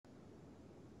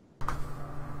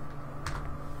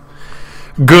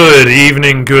Good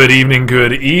evening, good evening,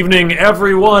 good evening,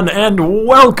 everyone, and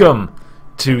welcome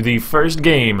to the first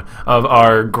game of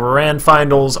our Grand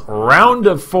Finals round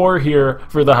of 4 here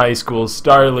for the High School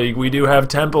Star League. We do have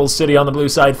Temple City on the blue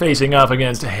side facing off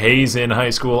against Hazen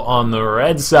High School on the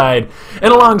red side.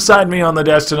 And alongside me on the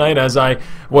desk tonight, as I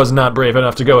was not brave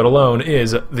enough to go it alone,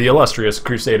 is the illustrious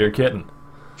Crusader Kitten.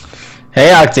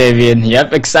 Hey Octavian,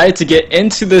 yep, excited to get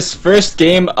into this first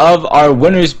game of our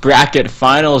winners bracket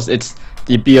finals. It's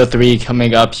the BO3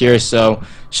 coming up here, so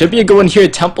should be a good one here.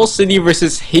 Temple City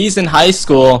versus Hazen High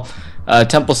School.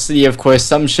 Temple City, of course,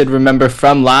 some should remember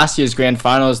from last year's grand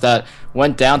finals that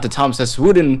went down to Thomas S.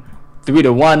 Wooden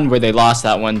 3-1, where they lost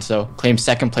that one, so claimed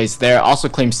second place there. Also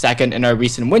claimed second in our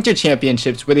recent winter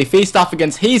championships, where they faced off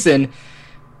against Hazen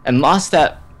and lost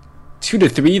that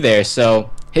 2-3 there. So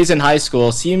Hazen High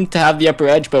School seemed to have the upper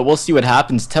edge, but we'll see what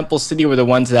happens. Temple City were the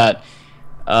ones that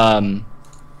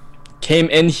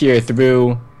came in here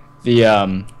through the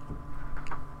oh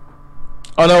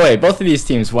no, wait, both of these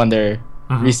teams won their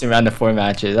recent round of 4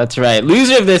 matches. That's right.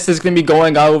 Loser of this is going to be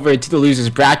going over to the losers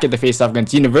bracket to face off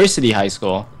against University High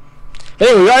School. But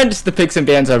anyway, we are into the picks and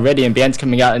bans already, and bans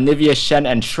coming out: Anivia, Shen,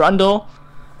 and Trundle,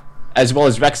 as well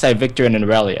as Rek'Sai, Victor, and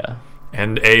Aurelia.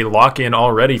 And a lock-in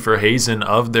already for Hazen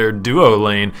of their duo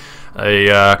lane,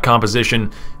 a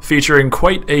composition featuring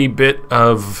quite a bit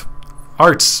of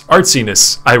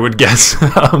artsiness, I would guess.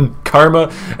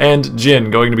 Karma and Jin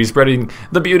going to be spreading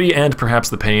the beauty and perhaps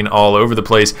the pain all over the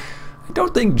place. I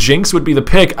don't think Jinx would be the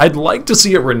pick. I'd like to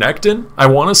see it Renekton. I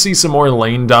want to see some more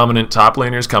lane-dominant top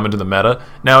laners come into the meta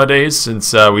nowadays,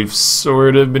 since we've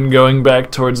sort of been going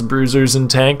back towards bruisers and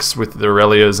tanks with the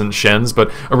Aurelias and Shens. But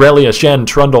Aurelia, Shen,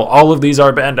 Trundle, all of these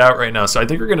are banned out right now, so I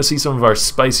think we're going to see some of our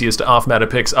spiciest off-meta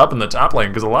picks up in the top lane,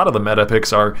 because a lot of the meta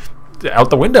picks are out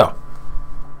the window.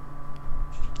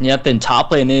 Yep, and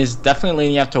top lane is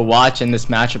definitely you have to watch in this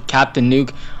matchup. Captain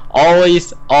Nuke,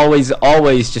 always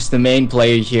just the main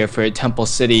player here for Temple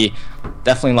City.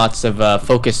 Definitely lots of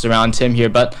focus around him here,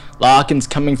 but Lawkins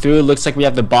coming through. Looks like we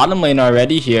have the bottom lane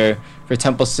already here for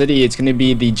Temple City. It's going to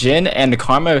be the Jin and the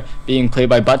Karma being played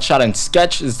by Buttshot and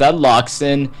Sketch. Zed locks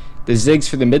in the Ziggs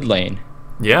for the mid lane.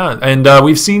 Yeah, and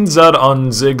we've seen Zed on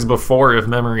Ziggs before, if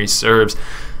memory serves.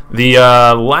 The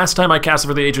last time I casted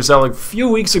for the HSL a few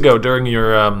weeks ago during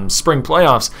your spring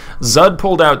playoffs, Zud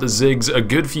pulled out the Ziggs a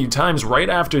good few times right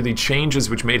after the changes,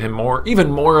 which made him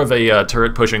even more of a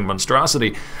turret-pushing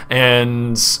monstrosity,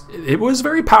 and it was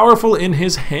very powerful in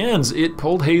his hands. It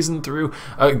pulled Hazen through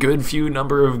a good few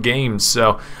number of games,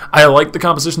 so I like the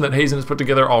composition that Hazen has put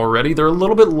together already. They're a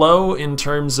little bit low in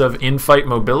terms of in-fight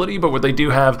mobility, but what they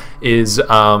do have is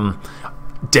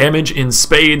damage in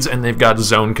spades, and they've got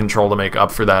zone control to make up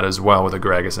for that as well with a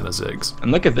Gragas and a Ziggs.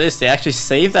 And look at this, they actually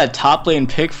saved that top lane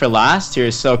pick for last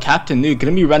year, so Captain Nuke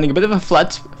going to be running a bit of a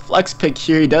flex pick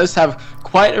here. He does have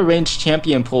quite a ranged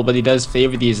champion pool, but he does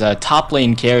favor these top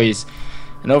lane carries.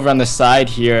 And over on the side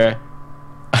here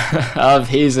of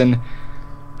Hazen,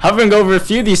 hovering over a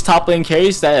few of these top lane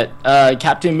carries that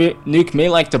Captain Nuke may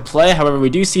like to play. However, we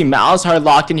do see Malzahar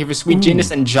locked in here for Sweet Genius,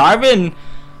 and Jarvan,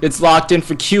 it's locked in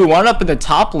for Q1 up in the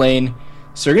top lane.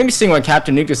 So we're going to be seeing what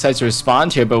Captain Nuke decides to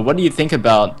respond here, but what do you think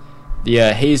about the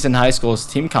Hazen High School's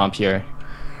team comp here?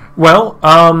 Well,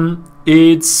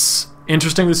 it's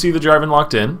interesting to see the Jarvan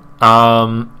locked in.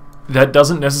 That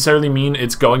doesn't necessarily mean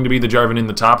it's going to be the Jarvan in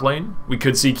the top lane. We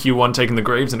could see Q1 taking the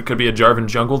Graves, and it could be a Jarvan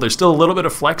jungle. There's still a little bit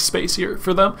of flex space here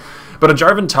for them, but a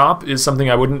Jarvan top is something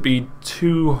I wouldn't be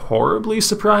too horribly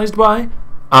surprised by.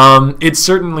 It's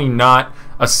certainly not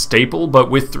a staple, but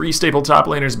with 3 staple top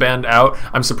laners banned out,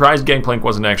 I'm surprised Gangplank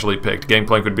wasn't actually picked.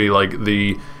 Gangplank would be like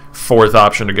the 4th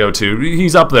option to go to.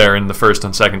 He's up there in the 1st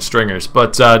and 2nd stringers,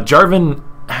 but Jarvan,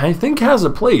 I think, has a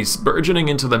place burgeoning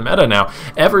into the meta now.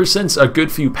 Ever since a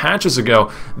good few patches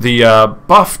ago, the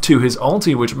buff to his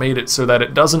ulti, which made it so that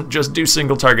it doesn't just do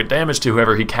single target damage to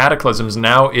whoever he cataclysms,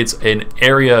 now it's an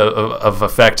area of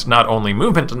effect, not only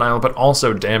movement denial, but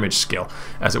also damage skill,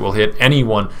 as it will hit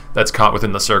anyone that's caught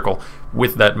within the circle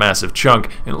with that massive chunk,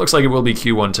 and it looks like it will be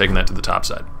Q1 taking that to the top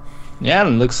side. Yeah,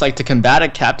 and it looks like to combat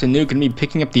it, Captain Nuke going to be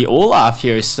picking up the Olaf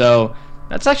here, so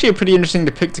that's actually a pretty interesting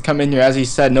pick to come in here. As he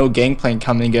said, no Gangplank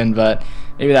coming in, but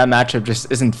maybe that matchup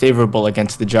just isn't favorable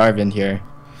against the Jarvan here.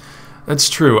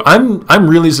 That's true. I'm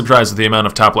really surprised at the amount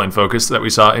of top lane focus that we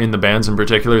saw in the bans in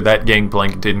particular. That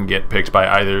Gangplank didn't get picked by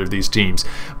either of these teams.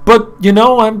 But, you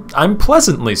know, I'm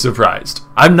pleasantly surprised.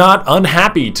 I'm not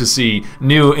unhappy to see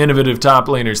new innovative top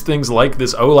laners, things like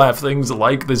this Olaf, things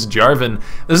like this Jarvan.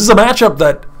 This is a matchup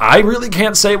that I really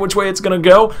can't say which way it's going to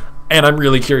go, and I'm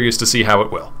really curious to see how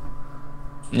it will.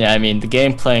 Yeah, I mean, the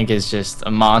game playing is just a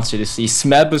monster to see.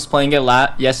 Smeb was playing it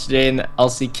yesterday in the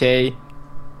LCK.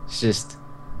 It's just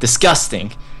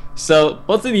disgusting. So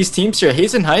both of these teams here,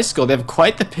 Hazen High School, they have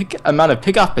quite the amount of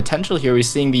pickoff potential here. We're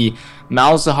seeing the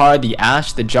Malzahar, the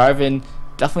Ashe, the Jarvan.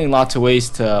 Definitely lots of ways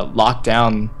to lock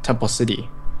down Temple City.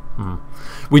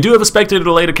 We do have a spectator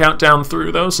delay to count down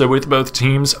through, though, so with both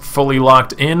teams fully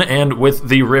locked in and with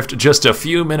the Rift just a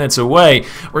few minutes away,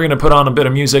 we're going to put on a bit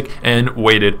of music and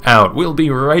wait it out. We'll be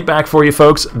right back for you,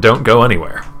 folks. Don't go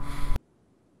anywhere.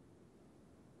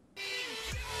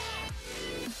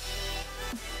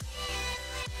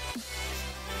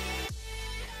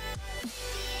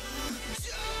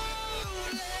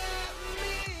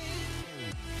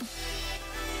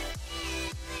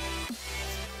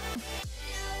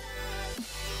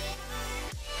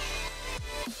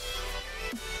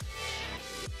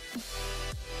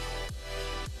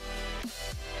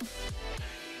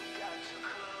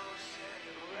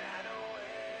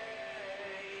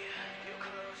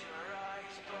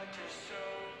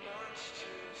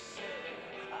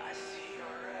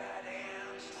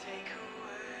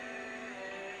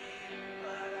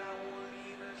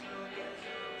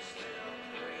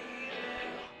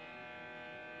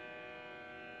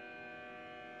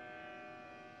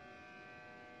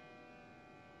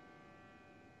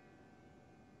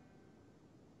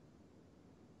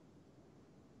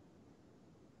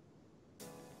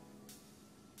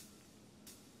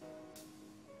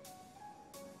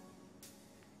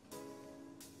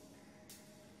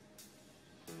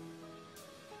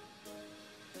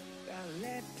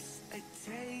 Lips, it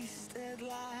tasted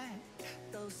like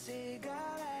those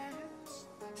cigarettes.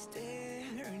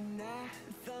 Staring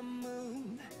at the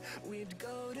moon, we'd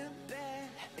go to bed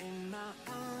in my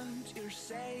arms. You're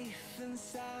safe and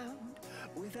sound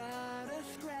without a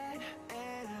threat,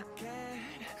 and I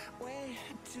can't wait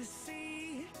to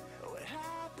see what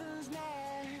happens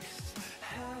next.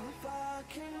 How far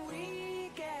can we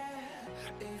get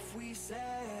if we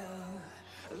sail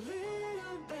a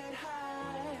little bit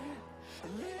high, a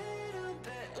little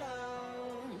bit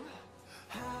low?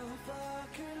 How far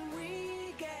can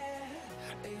we get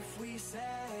if we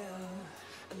sail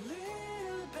a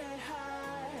little bit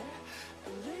high, a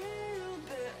little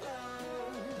bit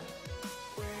low?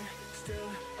 We're still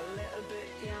a little bit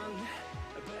young,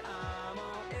 but I'm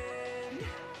all in.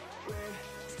 We're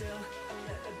still a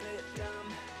little bit dumb,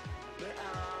 but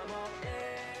I'm all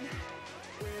in.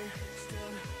 We're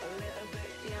still a little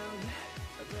bit young,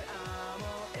 but I'm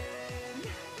all in.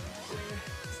 We're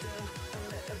still a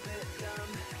little bit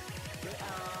dumb, but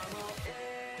I'm all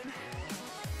in.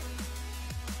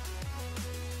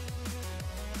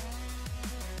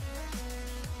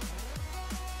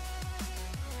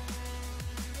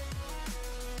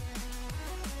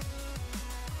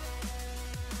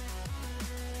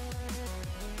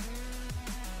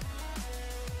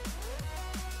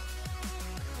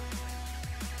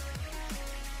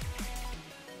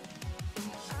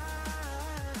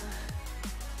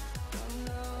 Don't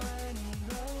know any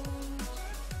roads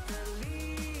that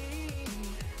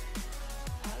lead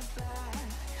us back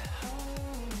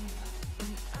home.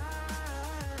 And I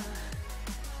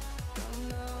don't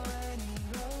know any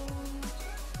roads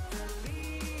that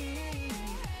lead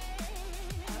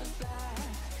us back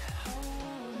home.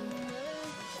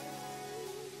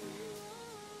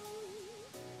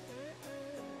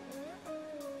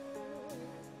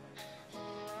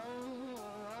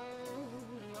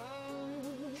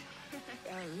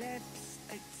 Our lips,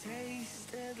 it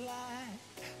tasted like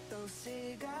those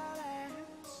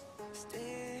cigarettes.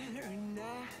 Staring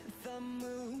at the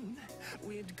moon,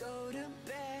 we'd go to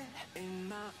bed in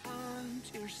my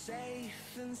arms. You're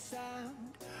safe and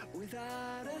sound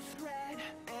without a threat,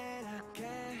 and I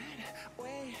can't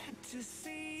wait to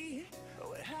see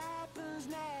what happens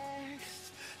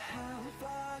next. How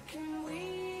far can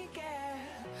we get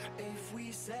if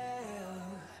we sail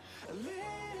a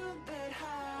little bit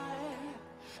high,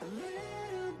 a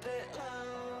little bit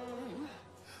low?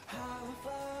 How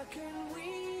far can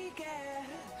we get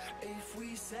if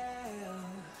we sail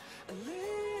a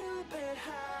little bit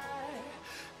high,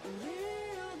 a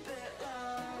little bit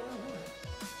low?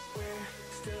 We're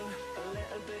still a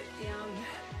little bit young,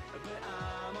 but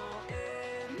I'm all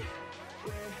in.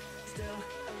 We're still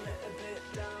a little bit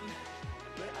dumb,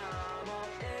 but I'm all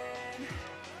in.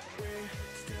 We're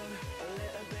still a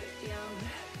little bit young,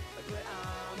 but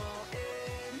I'm all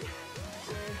in.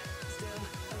 We're still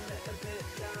a little bit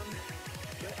dumb,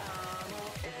 but I'm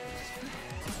all in.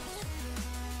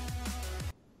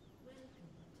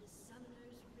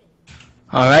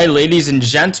 Alright, ladies and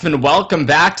gentlemen, welcome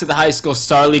back to the High School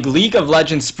Star League League of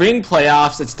Legends Spring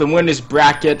Playoffs. It's the winners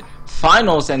bracket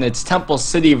finals, and it's Temple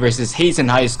City versus Hazen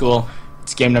High School.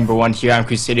 It's game number 1 here. I'm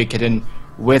Crusader Kitten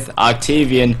with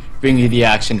Octavian, bringing you the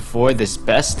action for this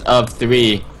best of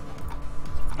 3.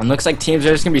 And looks like teams are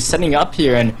just going to be setting up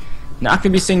here and not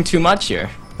going to be seeing too much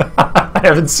here. I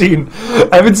haven't seen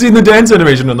the dance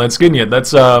animation on that skin yet.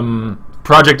 That's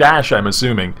Project Ash, I'm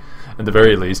assuming, at the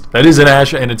very least. That is an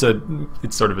Ash, and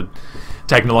it's sort of a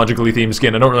technologically themed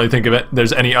skin. I don't really think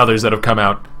there's any others that have come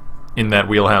out in that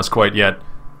wheelhouse quite yet.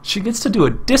 She gets to do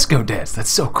a disco dance. That's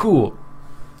so cool.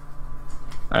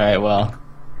 Alright, well,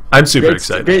 I'm super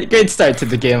excited. Great start to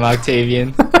the game,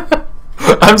 Octavian.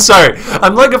 I'm sorry.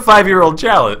 I'm like a 5-year-old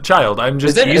child. I'm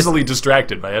just easily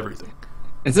distracted by everything.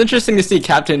 It's interesting to see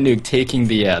Captain Nuke taking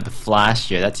the flash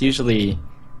here. That's usually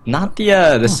not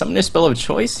the summoner spell of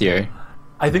choice here.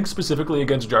 I think specifically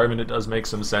against Jarvan it does make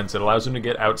some sense. It allows him to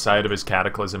get outside of his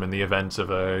Cataclysm in the event of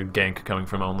a gank coming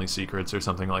from only secrets or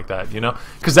something like that, you know?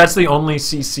 Because that's the only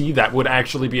CC that would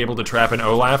actually be able to trap an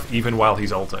Olaf even while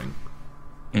he's ulting.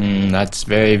 That's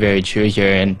very, very true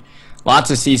here, and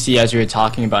lots of CC as we were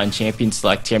talking about in Champion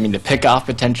Select here. I mean, the pick-off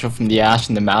potential from the Ashe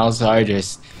and the Malzahar,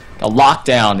 just the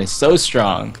lockdown is so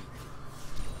strong.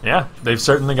 Yeah, they've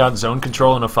certainly got zone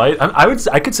control in a fight.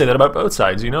 I could say that about both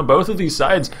sides. You know, both of these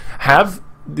sides have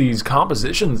these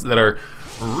compositions that are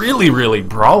really, really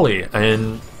brawly,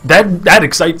 and that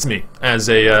excites me as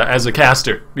a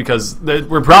caster, because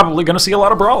we're probably going to see a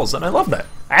lot of brawls, and I love that.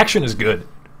 Action is good.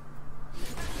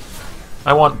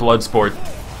 I want Bloodsport.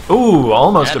 Ooh,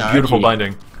 almost a beautiful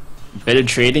binding. Bit of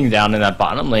trading down in that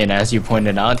bottom lane, as you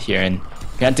pointed out here, and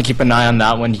you have to keep an eye on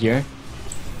that one here.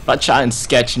 Buttshot and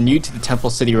Sketch new to the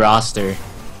Temple City roster,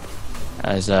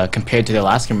 as compared to the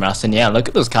last game roster. And yeah, look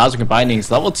at those Cosmic Bindings.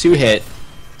 Level 2 hit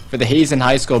for the Hazen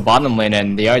High School bottom lane,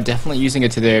 and they are definitely using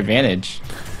it to their advantage.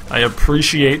 I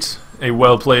appreciate a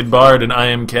well-played Bard, and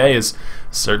IMK is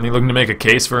certainly looking to make a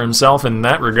case for himself in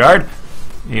that regard.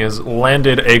 He has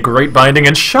landed a great binding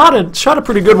and shot a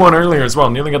pretty good one earlier as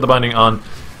well. Nearly got the binding on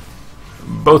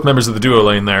both members of the duo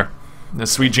lane there. The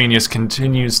Sweet Genius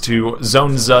continues to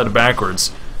zone Zud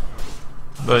backwards.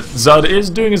 But Zud is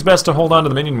doing his best to hold on to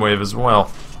the minion wave as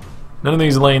well. None of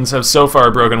these lanes have so far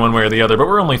broken one way or the other, but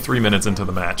we're only 3 minutes into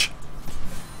the match.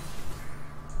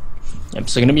 Yep,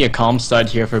 so going to be a calm start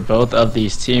here for both of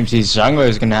these teams. These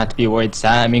junglers going to have to be worried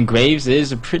sad. I mean, Graves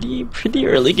is a pretty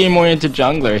early game-oriented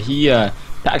jungler. He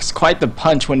packs quite the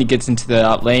punch when he gets into the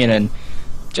out lane, and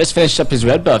just finished up his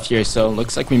red buff here, so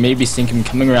looks like we may be seeing him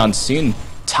coming around soon.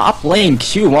 Top lane,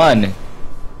 Q1,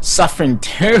 suffering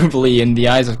terribly in the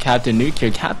eyes of Captain Nuke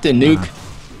here. Captain Nuke,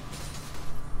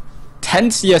 10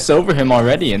 CS over him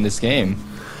already in this game.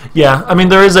 Yeah, I mean,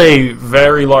 there is a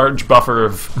very large buffer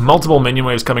of multiple minion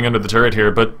waves coming under the turret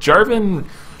here, but Jarvan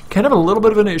can have a little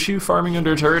bit of an issue farming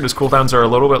under turret. His cooldowns are a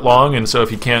little bit long, and so if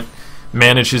he can't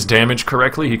manage his damage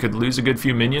correctly, he could lose a good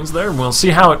few minions there. We'll see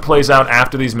how it plays out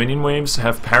after these minion waves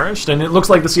have perished, and it looks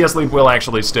like the CS lead will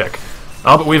actually stick.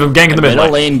 Oh, but we have a gank in the middle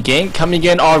lane. Gank coming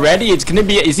in already. It's going to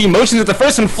be his emotions with the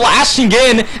first one flashing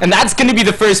in, and that's going to be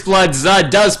the first blood. Zud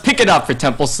does pick it up for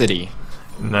Temple City.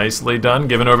 Nicely done.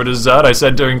 Given over to Zud. I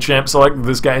said during Champ Select,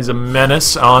 this guy's a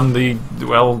menace on the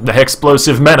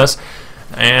explosive menace,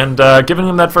 and giving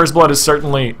him that first blood is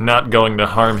certainly not going to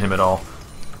harm him at all.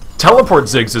 Teleport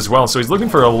Ziggs as well, so he's looking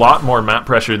for a lot more map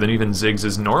pressure than even Ziggs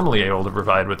is normally able to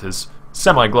provide with his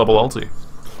semi-global ulti.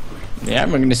 Yeah,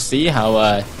 we're going to see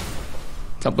how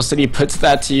Temple City puts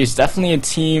that to use. Definitely a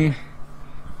team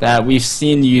that we've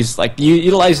seen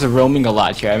utilize the roaming a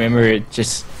lot here. I remember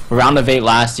just round of 8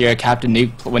 last year, Captain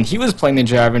Nuke, when he was playing the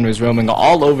Jarvan, was roaming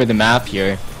all over the map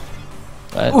here.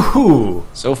 But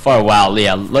so far, wow,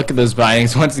 yeah, look at those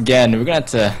bindings. Once again, we're going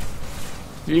to have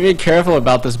to be very careful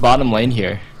about this bottom lane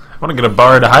here. I want to get a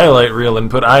Bard highlight reel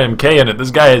and put IMK in it. This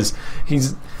guy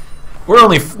we're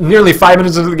only nearly 5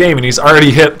 minutes into the game, and he's already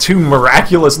hit 2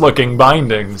 miraculous-looking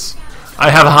bindings.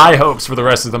 I have high hopes for the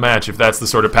rest of the match if that's the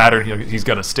sort of pattern he's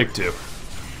going to stick to.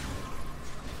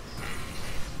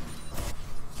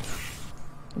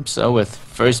 So with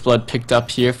first blood picked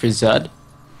up here for Zud,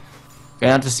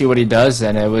 gonna have to see what he does,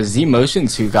 and it was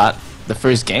Z-Motions who got the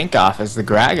first gank off as the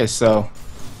Gragas, so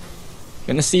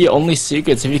gonna see only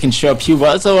secrets if he can show up. He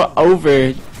was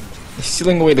over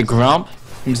stealing away the Gromp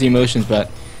from Z-Motions, but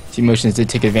Z-Motions did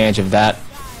take advantage of that.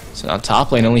 So now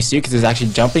top lane, only secrets is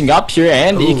actually jumping up here,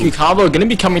 and the EQ combo gonna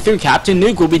be coming through. Captain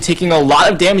Nuke will be taking a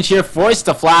lot of damage here, forced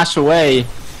to flash away.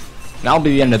 That'll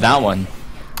be the end of that one.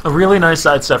 A really nice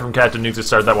sidestep from Captain Nuke to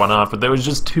start that one off, but they were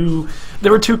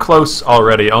too close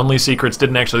already. Only Secrets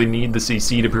didn't actually need the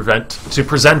CC to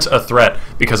present a threat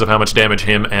because of how much damage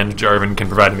him and Jarvan can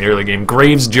provide in the early game.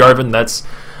 Graves Jarvan,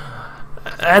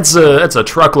 That's a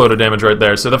truckload of damage right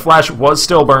there. So the flash was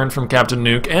still burned from Captain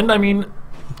Nuke, and I mean,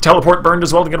 teleport burned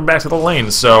as well to get him back to the lane.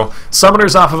 So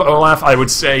summoners off of Olaf, I would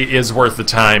say, is worth the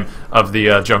time of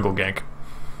the jungle gank.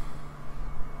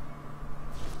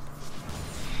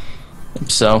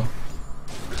 So,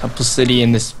 Temple City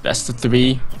in this best of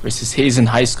 3 versus Hazen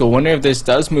High School. Winner of this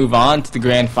does move on to the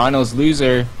grand finals.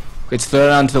 Loser gets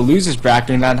thrown onto the losers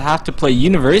bracket and then have to play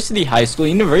University High School.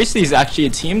 University is actually a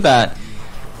team that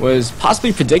was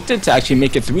possibly predicted to actually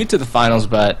make it through to the finals,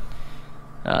 but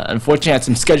unfortunately had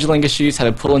some scheduling issues, had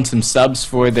to pull in some subs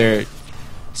for their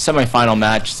semifinal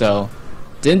match, so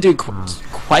didn't do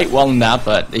quite well in that,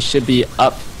 but they should be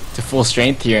up to full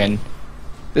strength here. And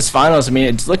this finals, I mean,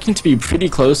 it's looking to be pretty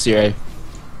close here,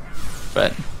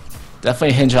 but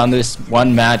definitely hinge on this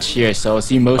one match here. So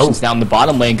Z Motion's down the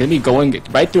bottom lane, gonna be going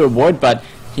right through a ward, but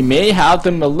he may have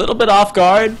them a little bit off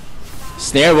guard.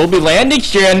 Snare will be landing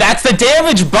here, and that's the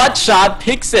damage. Butt shot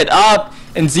picks it up,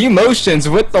 and Z Motions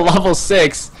with the level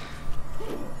 6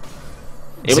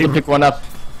 able to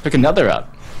pick another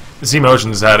up. Z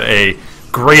Motion's had a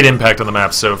great impact on the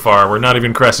map so far. We're not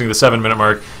even cresting the 7-minute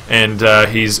mark, and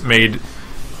he's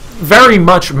very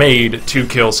much made 2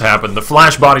 kills happen. The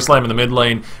flash body slam in the mid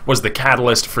lane was the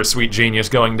catalyst for Sweet Genius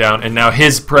going down, and now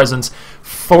his presence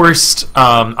forced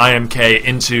IMK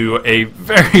into a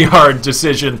very hard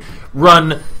decision: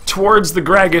 run towards the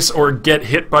Gragas or get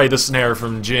hit by the snare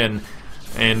from Jhin.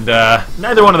 And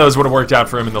neither one of those would have worked out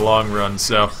for him in the long run.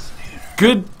 So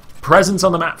good presence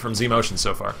on the map from Z Motion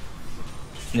so far.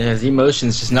 Yeah, Z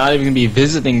Motion's just not even going to be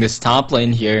visiting this top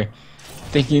lane here,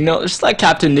 thinking, you know, just let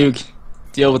Captain Nuke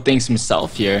deal with things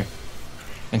himself here.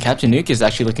 And Captain Nuke is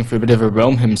actually looking for a bit of a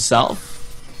roam himself.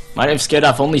 Might have scared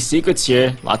off only secrets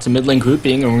here. Lots of mid lane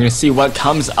grouping, and we're going to see what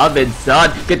comes of it.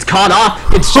 Zud gets caught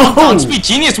off. It's shot down. Sweet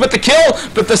Genius with the kill,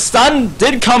 but the stun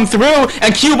did come through,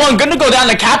 and Q1 going to go down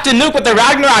to Captain Nuke with the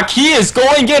Ragnarok. He is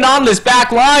going in on this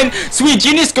back line. Sweet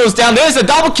Genius goes down. There's a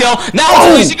double kill.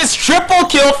 Now it's a triple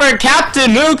kill for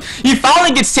Captain Nuke. He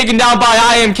finally gets taken down by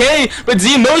IMK, but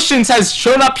Z Motions has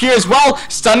shown up here as well.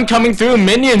 Stun coming through.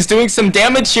 Minions doing some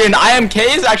damage here, and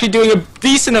IMK is actually doing a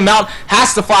decent amount.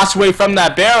 Has to flash away from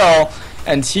that barrel,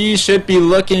 and he should be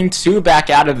looking to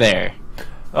back out of there.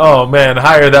 Oh man,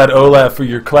 hire that Olaf for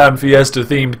your Clown Fiesta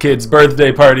themed kid's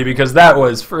birthday party, because that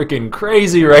was freaking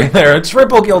crazy right there. A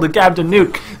triple kill to Captain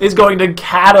Nuke is going to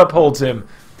catapult him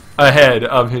ahead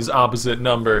of his opposite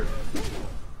number.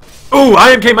 Ooh,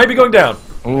 IMK might be going down.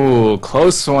 Ooh,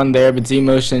 close one there, but Z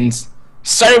Motions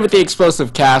started with the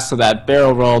explosive cast, so that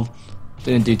barrel rolled.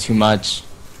 Didn't do too much.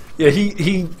 Yeah,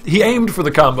 he aimed for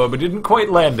the combo, but didn't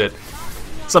quite land it.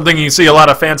 Something you see a lot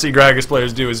of fancy Gragas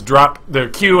players do is drop their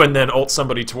Q and then ult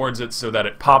somebody towards it so that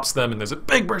it pops them and there's a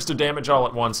big burst of damage all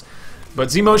at once.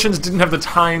 But Z Motions didn't have the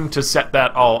time to set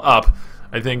that all up.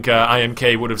 I think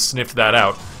IMK would have sniffed that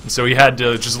out. And so he had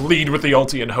to just lead with the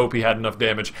ulti and hope he had enough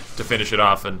damage to finish it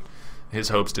off, and his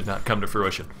hopes did not come to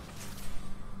fruition.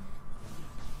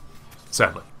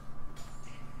 Sadly.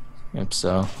 Yep,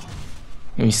 so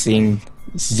we're seeing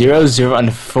 0-0 on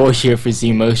 4 here for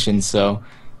Z Motion, so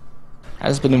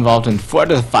has been involved in 4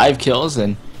 out of the 5 kills,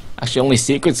 and actually only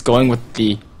secrets going with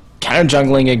the counter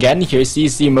jungling again. Here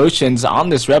sees Z Motions on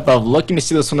this red buff, looking to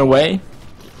steal this one away.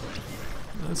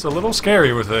 It's a little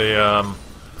scary with a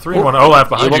 3-1 Olaf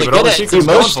behind you, but all the secrets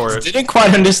going for it. Didn't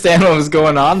quite understand what was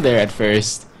going on there at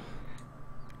first.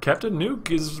 Captain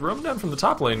Nuke is roaming down from the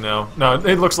top lane now. No,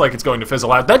 it looks like it's going to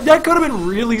fizzle out. That could have been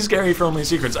really scary for only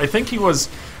secrets. I think he was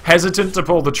hesitant to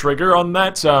pull the trigger on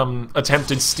that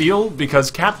attempted steal,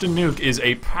 because Captain Nuke is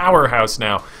a powerhouse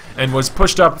now and was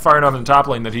pushed up far enough in the top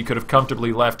lane that he could have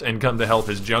comfortably left and come to help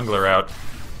his jungler out.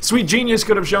 Sweet Genius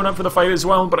could have shown up for the fight as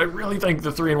well, but I really think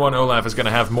the 3-1 Olaf is going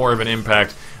to have more of an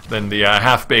impact than the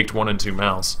half-baked 1 and 2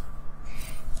 Mals.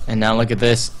 And now look at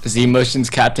this. Z Motion's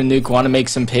Captain Nuke want to make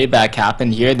some payback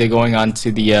happen here. They're going on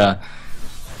to the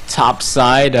top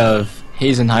side of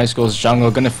Hazen High School's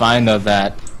jungle. Going to find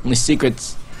that only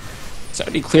secrets. It's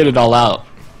already cleared it all out.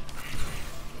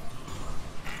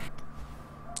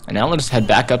 And now let's head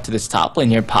back up to this top lane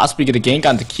here. Possibly get a gank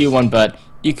onto Q1, but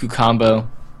Iku combo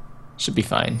should be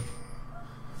fine.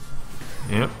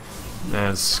 Yep.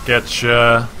 As Sketch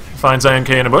finds IMK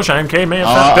in a bush. IMK may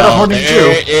have bit off more than you.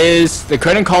 There is the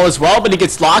curtain call as well, but he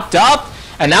gets locked up.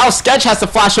 And now Sketch has to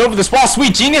flash over this wall.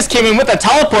 Sweet Genius came in with a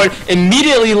teleport,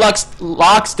 immediately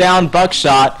locks down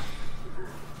Buckshot,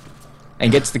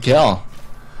 and gets the kill.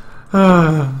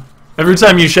 Every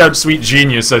time you shout Sweet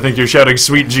Genius, I think you're shouting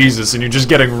Sweet Jesus, and you're just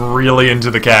getting really into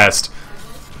the cast.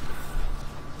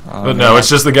 But no, it's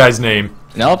just the guy's name.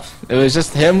 Nope, it was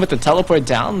just him with the teleport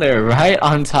down there, right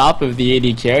on top of the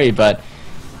AD carry, but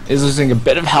is losing a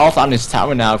bit of health on his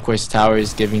tower now. Of course, tower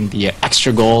is giving the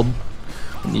extra gold.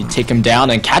 And you take him down,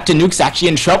 and Captain Nuke's actually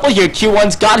in trouble here.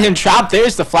 Q1's got him trapped.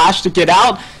 There's the flash to get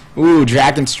out. Ooh,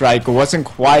 Dragon Strike wasn't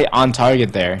quite on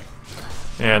target there.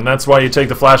 And that's why you take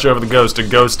the flash over the ghost. A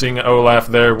ghosting Olaf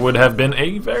there would have been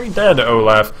a very dead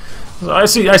Olaf. So I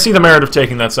see the merit of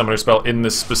taking that summoner spell in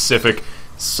this specific,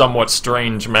 somewhat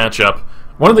strange matchup.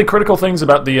 One of the critical things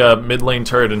about the mid lane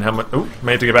turret and how much... Ooh,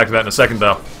 may have to get back to that in a second,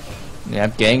 though.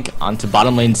 Yep, gank onto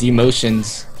bottom lane Z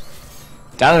motions.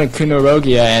 Down in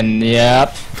Kunorogia, and yep.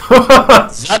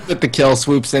 Zud with the kill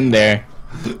swoops in there.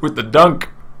 With the dunk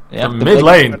Yep, from the mid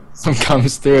lane.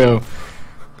 comes through.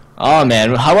 Oh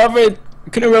man. However,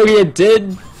 Kunorogia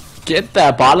did get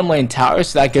that bottom lane tower,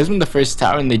 so that gives them the first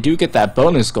tower, and they do get that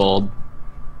bonus gold,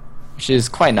 which is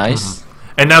quite nice.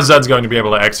 And now Zud's going to be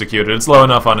able to execute it. It's low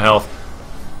enough on health.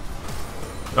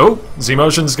 Oh, Z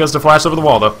motions gets to flash over the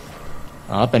wall though.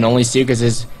 Up, and only Seekers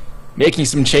is making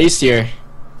some chase here.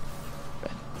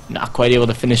 Not quite able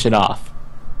to finish it off.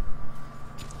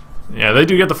 Yeah, they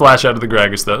do get the flash out of the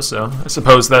Gragas, though, so I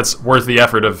suppose that's worth the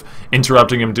effort of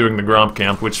interrupting him doing the Gromp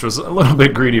camp, which was a little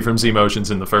bit greedy from Z-Motions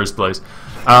in the first place.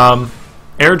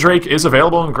 Air Drake is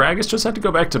available, and Gragas just had to go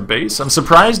back to base. I'm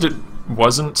surprised it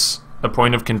wasn't a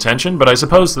point of contention, but I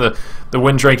suppose the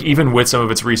Wind Drake, even with some of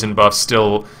its recent buffs,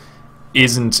 still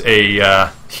isn't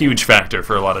a huge factor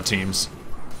for a lot of teams.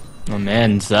 Oh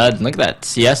man, Zud, look at that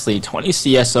CS lead, 20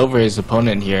 CS over his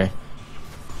opponent here.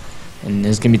 And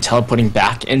is going to be teleporting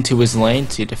back into his lane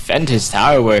to defend his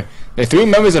tower, where the 3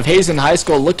 members of Hazen High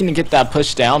School looking to get that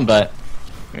push down, but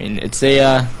I mean, it's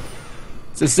a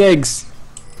Ziggs.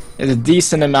 There's a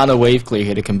decent amount of wave clear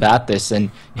here to combat this, and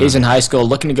Hazen High School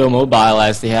looking to go mobile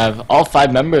as they have all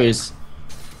 5 members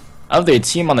of their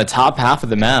team on the top half of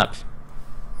the map.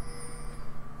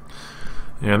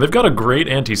 Yeah, they've got a great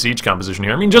anti-siege composition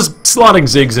here. I mean, just slotting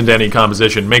Ziggs into any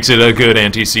composition makes it a good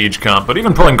anti-siege comp, but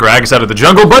even pulling Gragas out of the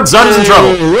jungle, but Zud is in trouble.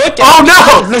 Oh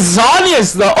no! The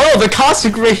Zonias, though. Oh, the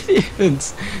Cosmic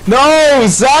Radiance. No,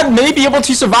 Zud may be able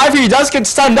to survive here. He does get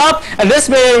stunned up, and this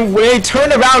may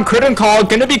turn around. Curtain Call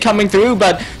gonna be coming through,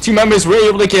 but 2 members were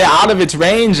able to get out of its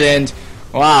range, and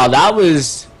wow, that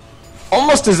was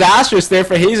almost disastrous there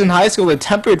for Hazen High School. The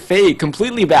Tempered Fate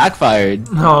completely backfired.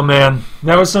 Oh man,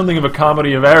 that was something of a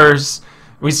comedy of errors.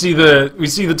 We see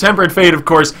the Tempered Fate, of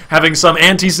course, having some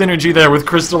anti-synergy there with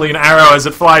Crystalline Arrow as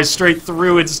it flies straight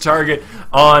through its target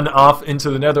off into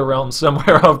the Nether Realm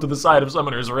somewhere off to the side of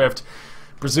Summoner's Rift,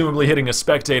 presumably hitting a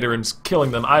spectator and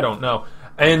killing them. I don't know.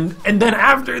 And then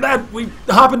after that, we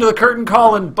hop into the Curtain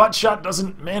Call, and Buttshot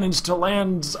doesn't manage to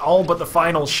land all but the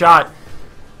final shot.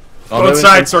 Both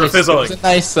sides sort of fizzling.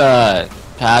 It's a nice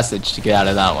passage to get out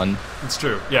of that one. It's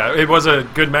true. Yeah, it was a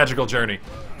good magical journey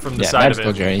from the side of it.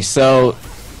 Magical journey. So,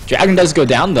 Dragon does go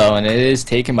down though, and it is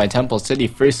taken by Temple City.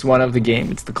 First one of the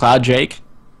game. It's the Cloud Drake.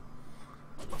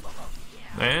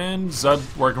 And Zud,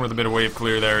 working with a bit of wave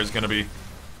clear there, is going to be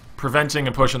preventing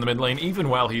a push in the mid lane, even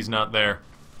while he's not there.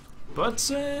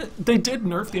 But they did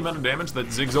nerf the amount of damage that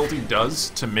Ziggs ulti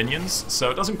does to minions,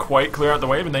 so it doesn't quite clear out the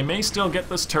wave, and they may still get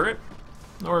this turret.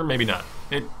 Or maybe not.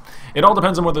 It all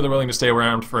depends on whether they're willing to stay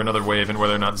around for another wave and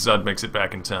whether or not Zud makes it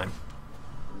back in time.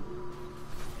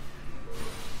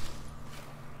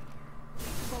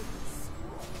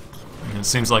 And it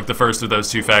seems like the first of those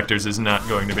 2 factors is not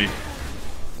going to be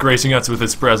gracing us with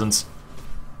its presence.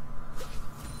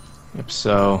 Yep,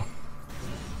 so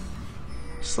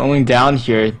slowing down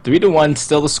here. 3-1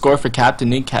 still the score for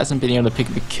Captain Nuke. Hasn't been able to pick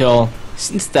up a kill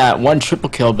since that 1 triple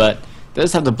kill, but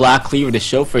does have the Black Cleaver to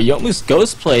show for it. Yomu's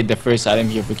Ghost played the first item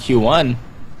here for Q1.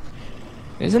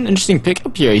 There's an interesting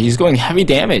pickup here. He's going heavy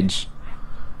damage.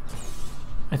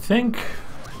 I think,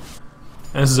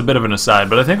 and this is a bit of an aside,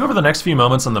 but I think over the next few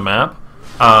moments on the map,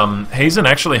 Hazen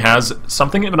actually has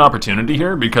something of an opportunity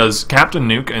here because Captain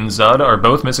Nuke and Zud are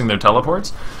both missing their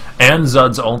teleports, and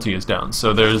Zud's ulti is down.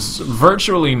 So there's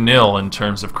virtually nil in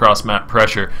terms of cross-map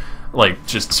pressure, like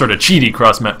just sort of cheaty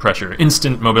cross-map pressure,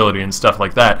 instant mobility and stuff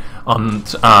like that on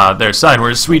their side,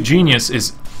 whereas Sweet Genius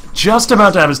is just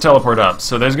about to have his teleport up,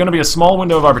 so there's going to be a small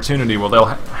window of opportunity where they'll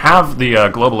have the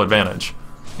global advantage.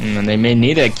 And they may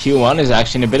need it. Q1 is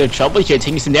actually in a bit of trouble here,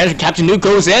 taking some damage. Captain Nuke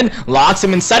goes in, locks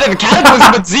him inside of the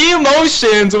cataclysm with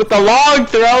Z-Motions with the long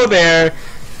throw there.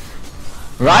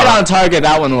 Right on target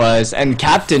that one was, and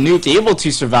Captain Nuke able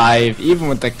to survive even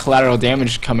with the collateral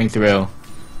damage coming through.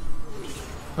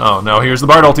 Oh no, here's the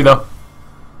Bard ulti though.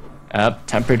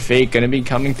 Tempered Fate gonna be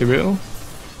coming through.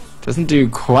 Doesn't do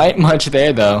quite much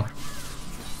there though.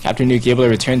 Captain Nuke able to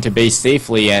return to base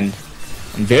safely, and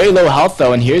very low health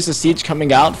though, and here's the siege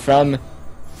coming out from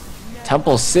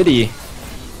Temple City.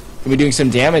 be doing some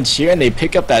damage here, and they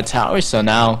pick up that tower. So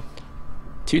now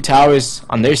 2 towers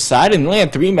on their side, and they only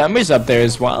had 3 members up there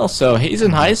as well. So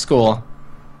Hazen High School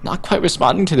not quite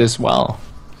responding to this well.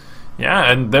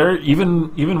 Yeah, and they're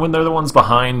even when they're the ones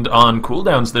behind on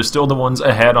cooldowns, they're still the ones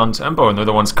ahead on tempo, and they're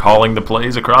the ones calling the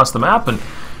plays across the map. And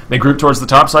they group towards the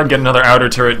top side, get another outer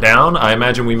turret down. I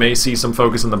imagine we may see some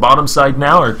focus on the bottom side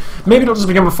now, or maybe it'll just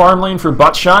become a farm lane for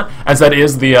Buttshot, as that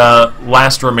is the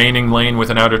last remaining lane with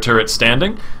an outer turret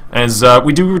standing. As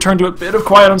we do return to a bit of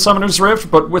quiet on Summoner's Rift,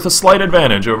 but with a slight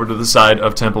advantage over to the side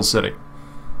of Temple City.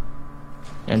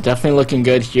 And definitely looking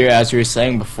good here, as we were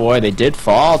saying before. They did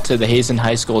fall to the Hazen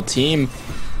High School team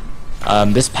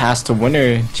this past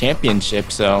winter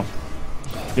championship, so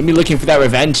gonna be looking for that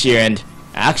revenge here. And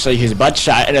actually, here's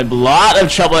Buttshot in a lot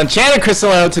of trouble. Enchanted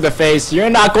Crystal to the face. You're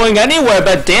not going anywhere,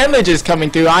 but damage is coming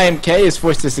through. IMK is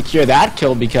forced to secure that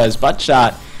kill because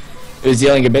Buttshot was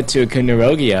dealing a bit to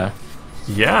Akunarogia.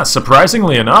 Yeah,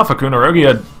 surprisingly enough,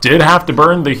 Akunarogia did have to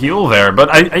burn the heal there, but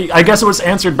I guess it was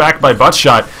answered back by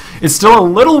Buttshot. It's still a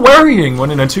little worrying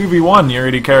when in a 2v1 your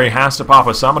AD carry has to pop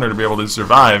a summoner to be able to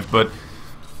survive, but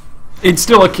it's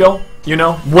still a kill, you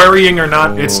know? Worrying or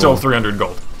not, it's still 300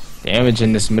 gold. Damage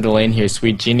in this middle lane here.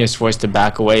 Sweet Genius forced to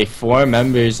back away. 4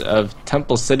 members of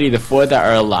Temple City, the 4 that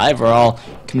are alive, are all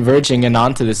converging in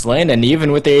onto this lane, and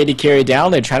even with their AD carry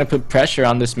down, they're trying to put pressure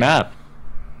on this map.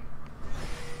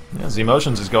 Yeah,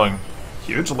 Z-Motions is going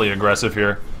hugely aggressive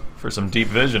here for some deep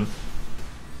vision.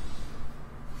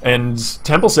 And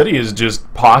Temple City is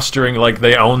just posturing like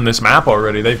they own this map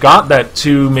already. They've got that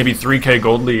 2, maybe 3k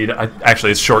gold lead.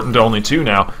 Actually, it's shortened to only 2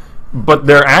 now. But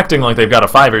they're acting like they've got a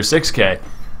 5 or 6k.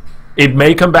 It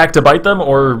may come back to bite them,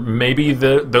 or maybe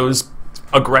those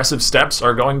aggressive steps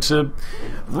are going to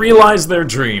realize their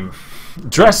dream.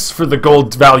 Dress for the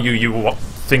gold value you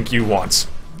think you want.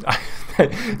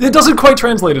 It doesn't quite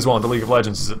translate as well into League of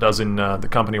Legends as it does in the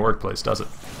company workplace, does it?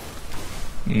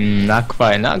 Not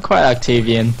quite,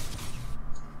 Octavian.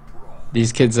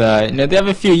 These kids, you know, they have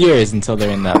a few years until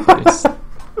they're in that place.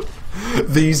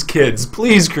 These kids,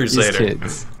 please, Crusader. These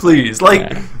kids. Please, like...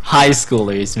 Yeah. High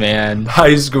schoolers, man.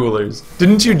 High schoolers.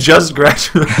 Didn't you just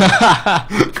graduate?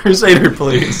 Crusader,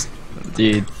 please.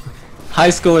 Dude. High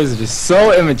schoolers are just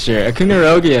so immature.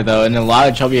 Akunarogia, though, in a lot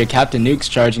of trouble. Captain Nuke's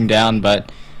charging down,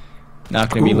 but not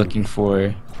going to be looking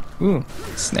for... Ooh,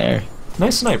 snare.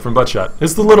 Nice snipe from Buttshot.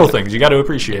 It's the little things. You got to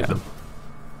appreciate them.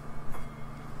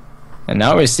 And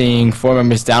now we're seeing 4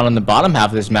 members down on the bottom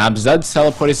half of this map. Zed's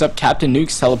teleported up, Captain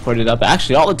Nuke's teleported up.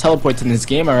 Actually, all the teleports in this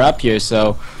game are up here,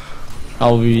 so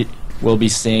we'll be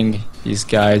seeing these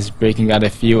guys breaking out a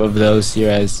few of those here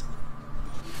as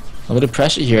a little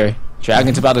pressure here.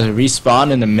 Dragon's about to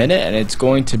respawn in a minute, and it's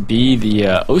going to be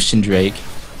the Ocean Drake.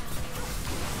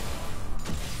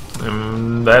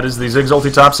 That is the Ziggs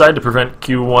ulti topside to prevent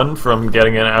Q1 from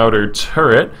getting an outer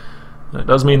turret. That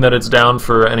does mean that it's down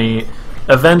for any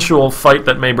eventual fight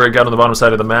that may break out on the bottom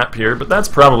side of the map here, but that's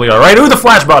probably alright. Ooh, the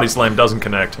flash body slam doesn't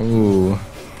connect. Ooh,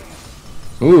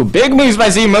 big moves by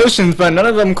Z-Motions, but none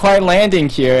of them quite landing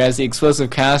here as the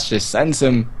explosive cast just sends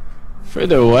him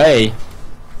further away.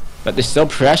 But there's still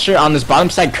pressure on this bottom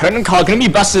side. Curtain Call gonna be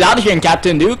busted out here, and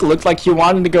Captain Nuke looked like he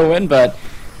wanted to go in, but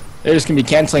they're just gonna be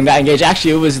canceling that engage.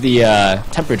 Actually, it was the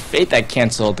Tempered Fate that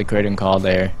canceled the Curtain Call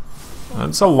there.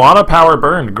 That's a lot of power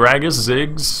burned. Gragas,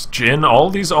 Ziggs, Jhin, all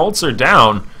these ults are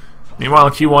down. Meanwhile,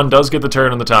 Q1 does get the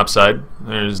turret on the top side.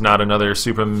 There's not another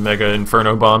super mega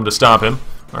inferno bomb to stop him,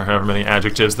 or however many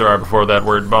adjectives there are before that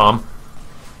word bomb.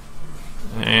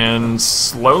 And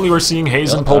slowly we're seeing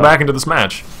Hazen pull back into this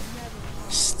match.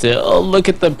 Still look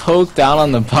at the poke down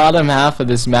on the bottom half of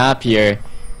this map here.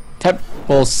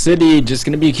 Temple City just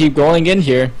going to keep going in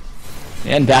here.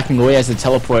 And backing away as the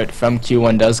teleport from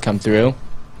Q1 does come through.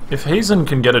 If Hazen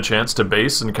can get a chance to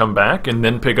base and come back and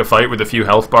then pick a fight with a few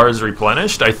health bars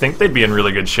replenished, I think they'd be in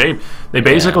really good shape. They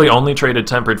basically only traded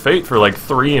Tempered Fate for like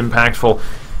 3 impactful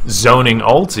zoning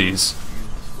ultis.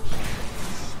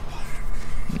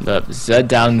 But Zed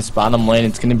down in this bottom lane,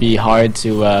 it's going to be hard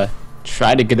to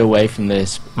try to get away from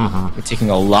this. We're taking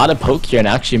a lot of poke here, and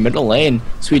actually middle lane,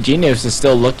 Sweet Genius is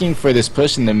still looking for this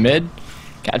push in the mid.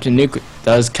 Captain Nuke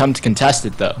does come to contest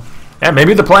it though. Yeah,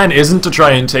 maybe the plan isn't to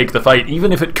try and take the fight,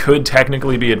 even if it could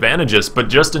technically be advantageous, but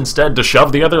just instead to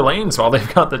shove the other lanes while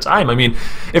they've got the time. I mean,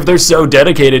 if they're so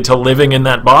dedicated to living in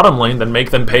that bottom lane, then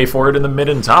make them pay for it in the mid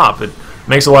and top. It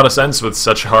makes a lot of sense with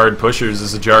such hard pushers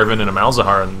as a Jarvan and a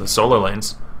Malzahar in the solo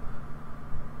lanes.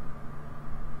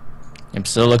 Yep,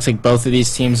 so it looks like both of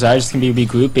these teams are just going to be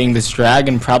regrouping. This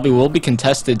Dragon probably will be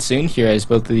contested soon here as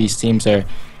both of these teams are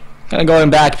kind of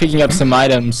going back, picking up some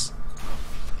items.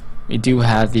 We do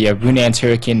have the Rune Ant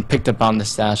Hurricane picked up on the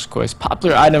stash, of course.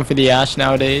 Popular item for the Ashe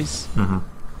nowadays.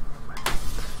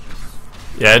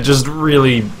 Yeah, it just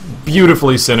really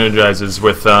beautifully synergizes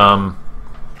with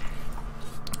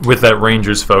that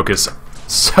Ranger's focus.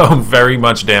 So very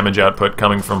much damage output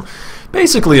coming from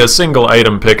basically a single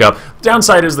item pickup.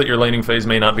 Downside is that your laning phase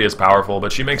may not be as powerful,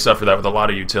 but she makes up for that with a lot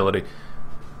of utility.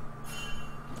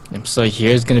 So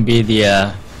here's going to be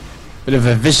the bit of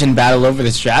a vision battle over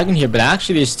this dragon here, but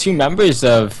actually there's two members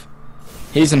of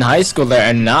Hazen High School that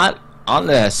are not on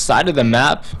the side of the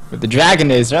map where the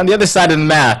dragon is. They're on the other side of the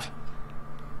map.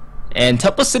 And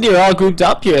Temple City are all grouped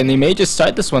up here, and they may just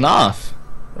start this one off.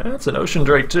 That's an Ocean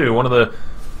Drake too, one of the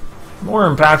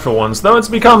more impactful ones, though it's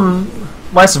become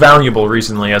less valuable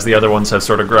recently as the other ones have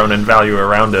sort of grown in value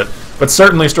around it, but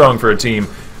certainly strong for a team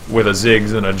with a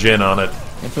Ziggs and a Jhin on it.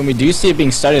 And when we do see it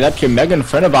being started up here, Mega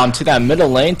Infernobomb to that middle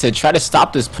lane to try to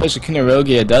stop this push.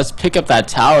 Kunarogia does pick up that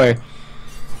tower.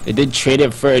 They did trade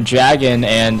it for a dragon,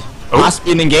 and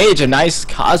possibly an engage. A nice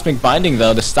cosmic binding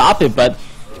though to stop it, but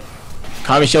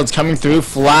Karma Shield's coming through.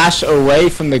 Flash away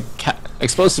from the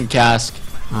explosive cask.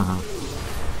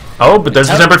 Oh, but there's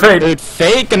a Tempered Fate.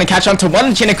 Fate gonna catch onto one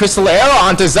Enchanted Crystal Arrow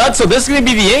onto Zud, so this is gonna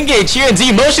be the engage here, and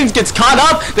Z Motions gets caught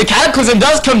up. The Cataclysm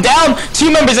does come down. Two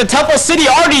members of Temple City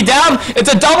already down.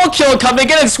 It's a double kill coming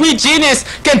in, and Sweet Genius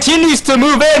continues to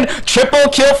move in. Triple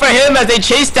kill for him as they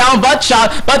chase down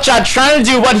Buttshot. Buttshot trying to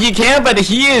do what he can, but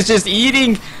he is just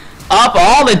eating up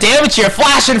all the damage here.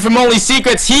 Flashing from Only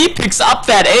Secrets, he picks up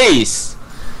that ace.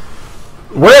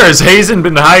 Where has Hazen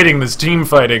been hiding this team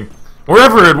fighting?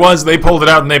 Wherever it was, they pulled it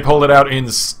out, and they pulled it out in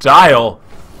style.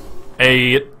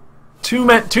 Two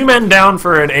men down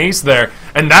for an ace there,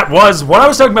 and that was what I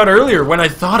was talking about earlier when I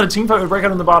thought a team fight would break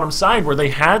out on the bottom side, where they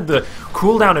had the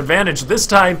cooldown advantage. This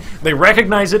time, they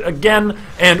recognize it again,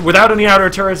 and without any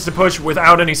outer turrets to push,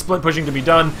 without any split pushing to be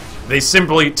done, they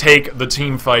simply take the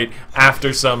team fight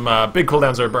after some big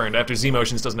cooldowns are burned, after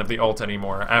Z-Motions doesn't have the ult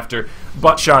anymore, after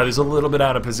Buttshot is a little bit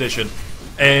out of position,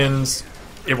 and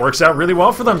it works out really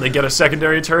well for them. They get a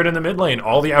secondary turret in the mid lane.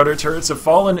 All the outer turrets have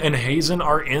fallen, and Hazen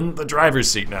are in the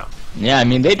driver's seat now. Yeah, I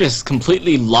mean, they just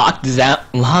completely locked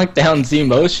down Z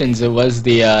Motions. It was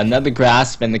the Nether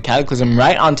Grasp and the Cataclysm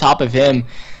right on top of him.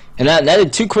 And that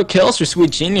netted 2 quick kills for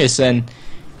Sweet Genius, and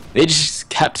they just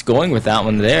kept going with that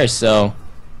one there. So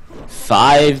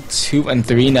 5, 2, and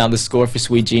 3 now the score for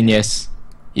Sweet Genius.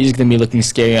 He's going to be looking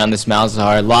scary on this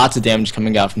Malzahar. Lots of damage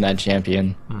coming out from that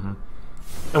champion.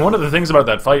 And one of the things about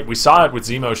that fight, we saw it with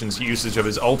Z-Motion's usage of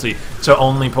his ulti to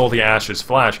only pull the Ashe's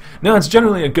flash. Now, it's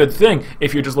generally a good thing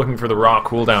if you're just looking for the raw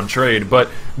cooldown trade, but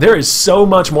there is so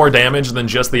much more damage than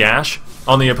just the Ashe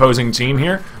on the opposing team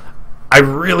here. I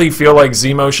really feel like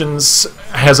Z-Motions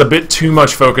has a bit too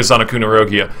much focus on a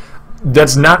Kunarogia.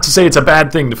 That's not to say it's a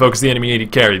bad thing to focus the enemy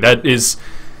AD carry.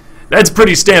 That's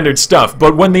pretty standard stuff,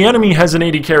 but when the enemy has an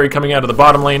AD carry coming out of the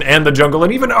bottom lane and the jungle,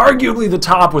 and even arguably the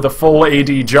top with a full AD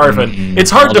Jarvan, it's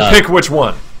hard to pick which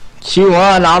one.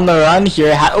 Q1 on the run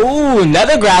here. Ooh,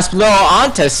 Nether Grasp blow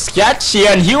onto Sketch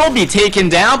here, and he will be taken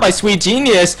down by Sweet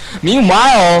Genius.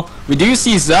 Meanwhile, we do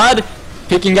see Zud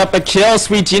picking up a kill.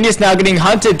 Sweet Genius now getting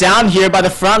hunted down here by the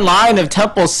front line of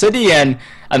Temple City, and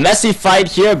a messy fight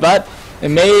here, but it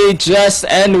may just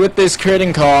end with this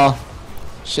curtain call.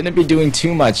 Shouldn't be doing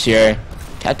too much here.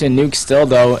 Captain Nuke still,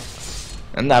 though,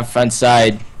 on that front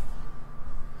side.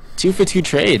 2 for 2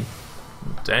 trade.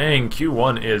 Dang,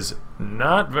 Q1 is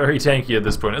not very tanky at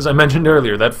this point. As I mentioned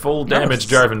earlier, that full damage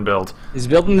Jarvan build. He's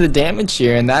building the damage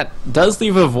here, and that does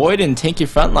leave a void in tanky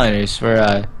frontliners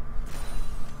for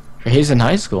Hazen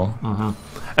High School.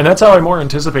 And that's how I more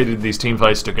anticipated these team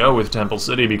fights to go with Temple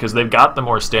City, because they've got the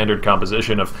more standard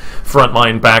composition of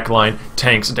frontline, backline,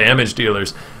 tanks, damage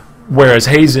dealers. Whereas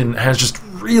Hazen has just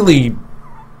really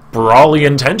brawly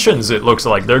intentions, it looks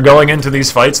like. They're going into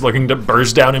these fights looking to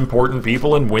burst down important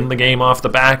people and win the game off the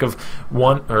back of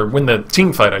win the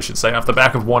team fight, I should say, off the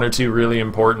back of 1 or 2 really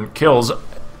important kills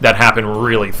that happen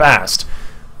really fast.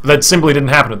 That simply didn't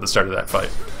happen at the start of that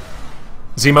fight.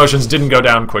 Z-Motions didn't go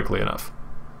down quickly enough.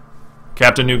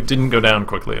 Captain Nuke didn't go down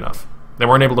quickly enough. They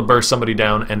weren't able to burst somebody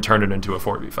down and turn it into a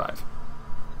 4v5.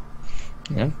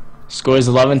 Yeah. Score is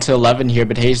 11-11 here,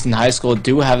 but Hazen High School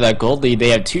do have that gold lead.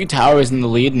 They have 2 towers in the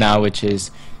lead now, which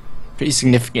is pretty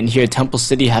significant here. Temple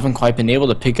City haven't quite been able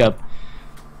to pick up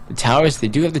the towers. They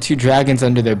do have the 2 dragons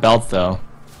under their belt, though.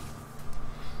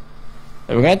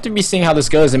 But we're going to have to be seeing how this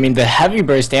goes. I mean, the heavy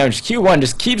burst damage, Q1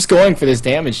 just keeps going for this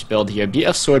damage build here.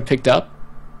 BF Sword picked up.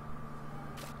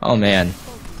 Oh, man.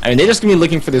 I mean, they're just going to be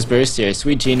looking for this burst here.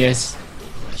 Sweet Genius,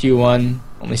 Q1,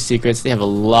 Only Secrets. They have a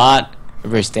lot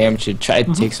reverse damage to try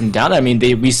to take some down. I mean,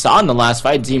 we saw in the last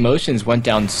fight, Z Motions went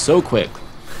down so quick.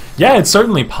 Yeah, it's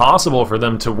certainly possible for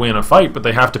them to win a fight, but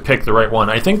they have to pick the right one.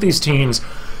 I think these teams,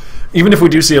 even if we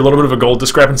do see a little bit of a gold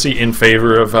discrepancy in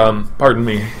favor of, pardon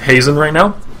me, Hazen right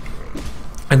now,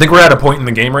 I think we're at a point in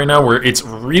the game right now where it's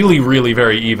really, really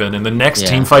very even, and the next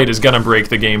team fight is going to break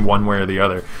the game one way or the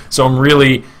other. So I'm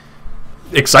really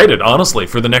excited, honestly,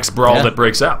 for the next brawl that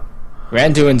breaks out.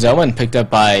 Randu and Zoan picked up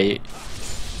by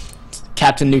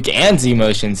Captain Nuke and Z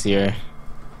Motions here.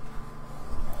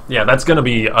 Yeah, that's going to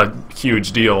be a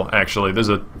huge deal, actually. There's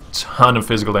a ton of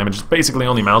physical damage. It's basically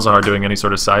only Malzahar doing any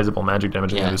sort of sizable magic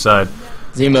damage on the other side.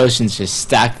 Z Motions just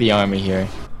stack the army here.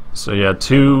 So yeah,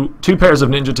 two pairs of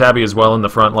Ninja Tabby as well in the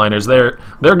frontliners.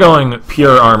 They're going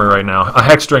pure armor right now. A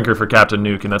Hex Drinker for Captain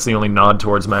Nuke, and that's the only nod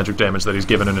towards magic damage that he's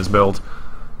given in his build.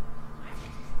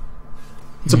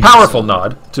 It's a powerful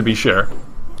nod, to be sure.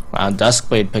 Wow,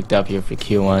 Duskblade picked up here for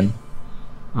Q1.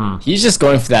 He's just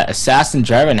going for that Assassin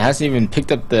driver and hasn't even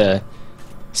picked up the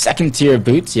second tier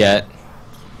boots yet.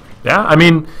 Yeah, I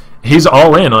mean, he's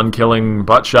all in on killing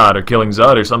Buttshot or killing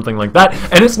Zud or something like that.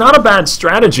 And it's not a bad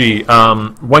strategy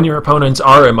when your opponents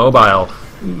are immobile,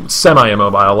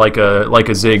 semi-immobile, like a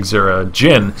Ziggs or a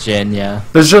Jhin. Jhin, yeah.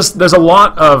 There's a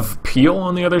lot of peel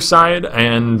on the other side,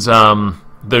 and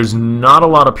there's not a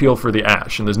lot of peel for the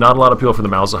Ashe, and there's not a lot of peel for the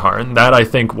Malzahar, and that, I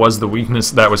think, was the weakness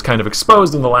that was kind of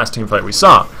exposed in the last teamfight we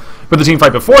saw. But the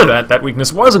teamfight before that, that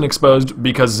weakness wasn't exposed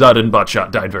because Zud and Buttshot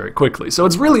died very quickly. So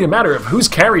it's really a matter of whose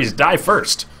carries die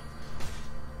first.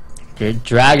 Your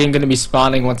Dragon going to be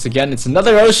spawning once again. It's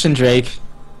another Ocean Drake.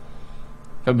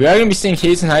 But we are going to be seeing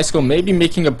Hazen High School maybe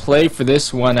making a play for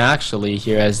this one, actually,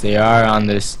 here, as they are on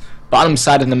this bottom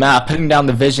side of the map, putting down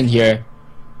the vision here.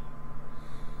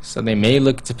 So they may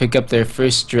look to pick up their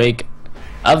first Drake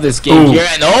of this game here.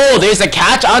 And oh, there's a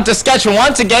catch onto Sketch.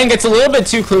 Once again, gets a little bit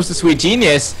too close to Sweet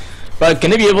Genius. But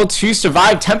going to be able to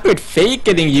survive. Tempered Fate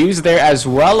getting used there as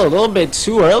well. A little bit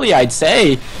too early, I'd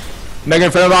say. Mega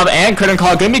Inferno and Curtain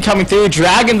Call going to be coming through.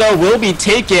 Dragon, though, will be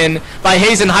taken by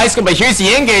Hazen High School. But here's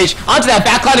the engage onto that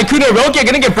backline. And Kuna Rokia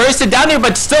going to get bursted down here,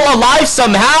 but still alive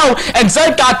somehow. And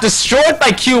Zud got destroyed by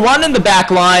Q1 in the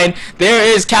backline. There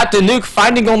is Captain Nuke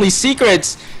finding only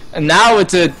secrets. And now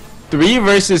it's a 3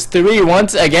 versus 3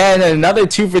 once again. Another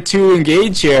 2-for-2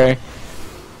 engage here.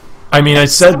 I mean, I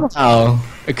said... Somehow,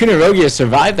 Kuna Rokia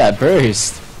survived that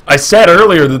burst. I said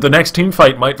earlier that the next team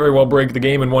fight might very well break the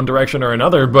game in one direction or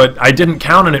another, but I didn't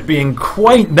count on it being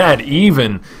quite that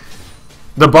even.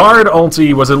 The Bard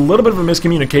ulti was a little bit of a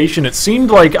miscommunication. It seemed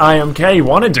like IMK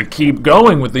wanted to keep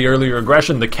going with the earlier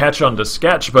aggression, the catch onto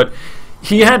Sketch, but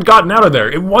he had gotten out of there.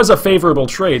 It was a favorable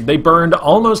trade. They burned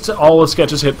almost all of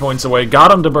Sketch's hit points away,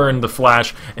 got him to burn the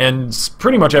flash, and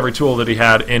pretty much every tool that he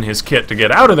had in his kit to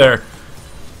get out of there.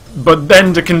 But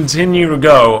then to continue to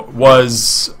go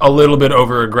was a little bit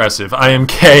over-aggressive.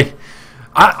 IMK,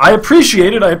 I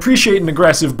appreciate it. I appreciate an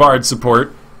aggressive Bard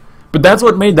support. But that's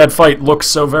what made that fight look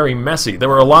so very messy. There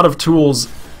were a lot of tools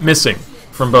missing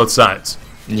from both sides.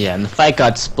 Yeah, and the fight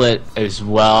got split as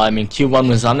well. I mean, Q1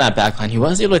 was on that backline. He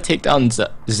was able to take down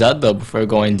Zud, though, before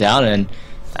going down. And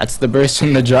that's the burst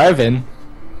from the drive-in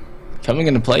coming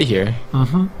into play here.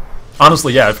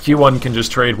 Honestly, yeah, if Q1 can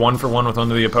just trade 1-for-1 with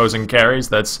one of the opposing carries,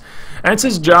 that's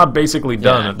his job basically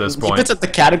done at this point. He puts up the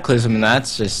Cataclysm, and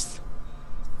that's just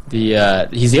the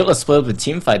he's able to split up the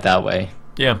team fight that way.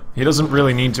 Yeah, he doesn't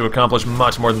really need to accomplish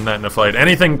much more than that in a fight.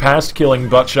 Anything past killing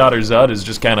Buttshot or Zud is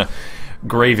just kind of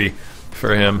gravy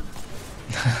for him.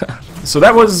 So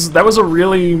that was a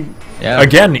really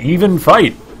again even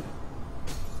fight.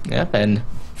 Yep, and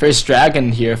first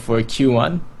Dragon here for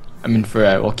Q1. I mean, for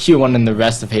Q1 and the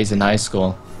rest of Hazen High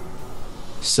School.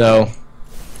 So,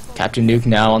 Captain Nuke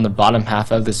now on the bottom half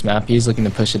of this map. He's looking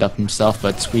to push it up himself,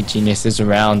 but Sweet Genius is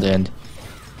around. And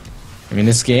I mean,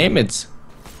 this game,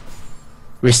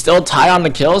 we're still tied on the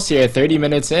kills here, 30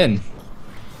 minutes in.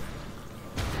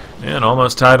 And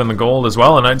almost tied on the gold as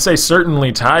well. And I'd say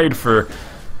certainly tied for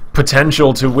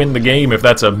potential to win the game if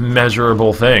that's a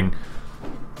measurable thing.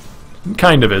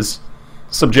 Kind of is,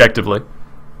 subjectively.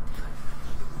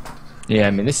 Yeah,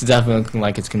 I mean, this is definitely looking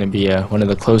like it's going to be one of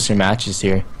the closer matches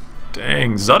here.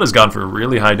 Dang, Zud has gone for a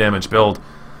really high damage build.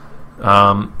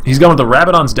 He's going with the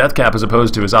Rabadon's Death Cap as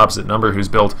opposed to his opposite number, who's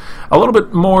built a little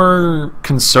bit more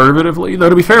conservatively. Though,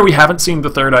 to be fair, we haven't seen the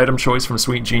third item choice from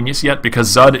Sweet Genius yet, because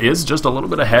Zud is just a little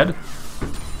bit ahead,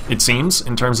 it seems,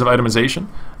 in terms of itemization.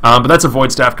 But that's a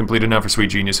Void Staff completed now for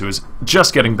Sweet Genius, who is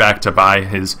just getting back to buy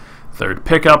his third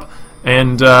pickup.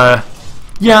 And,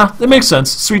 yeah, it makes sense.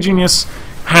 Sweet Genius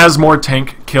has more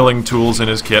tank killing tools in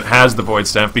his kit, has the Void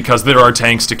Staff, because there are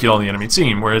tanks to kill on the enemy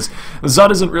team, whereas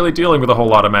Zud isn't really dealing with a whole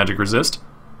lot of magic resist,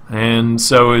 and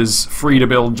so is free to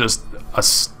build just a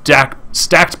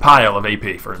stacked pile of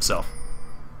AP for himself.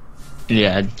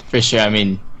 Yeah, for sure. I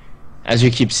mean, as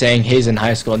you keep saying, Hazen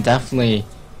High School definitely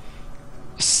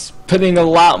putting a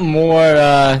lot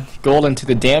more gold into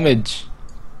the damage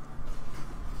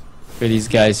for these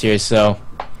guys here, so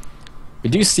we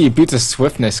do see Boots of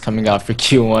Swiftness coming out for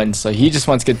Q1, so he just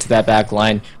wants to get to that back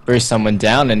line, burst someone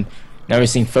down, and now we're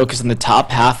seeing focus on the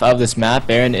top half of this map.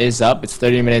 Baron is up, it's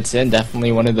 30 minutes in,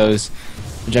 definitely one of those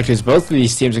objectives both of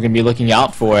these teams are going to be looking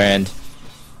out for, and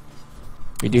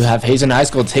we do have Hazen High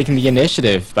School taking the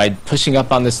initiative by pushing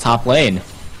up on this top lane.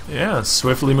 Yeah,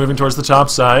 swiftly moving towards the top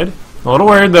side. A little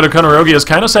worried that Akunarogi is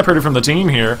kind of separated from the team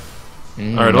here.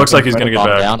 Alright, it looks like he's going to get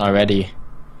back. Down already.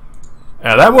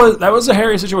 Yeah, that was a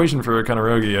hairy situation for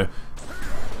Akunarogi.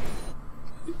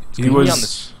 He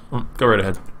was... go right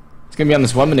ahead. It's going to be on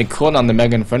this 1 minute cooldown on the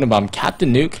Mega Inferno Bomb.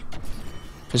 Captain Nuke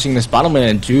pushing this bottom lane,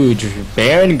 and Juge.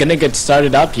 Baron going to get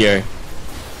started up here.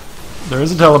 There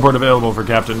is a teleport available for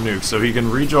Captain Nuke, so he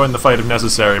can rejoin the fight if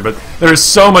necessary, but there is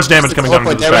so much damage coming down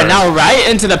into the right now, right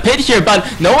into the pit here, but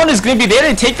no one is going to be there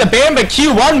to take the Baron, but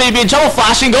Q1 may be in trouble,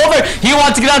 flashing over. He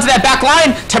wants to get onto that back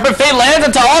line. Tempered Fate lands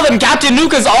into all of them. Captain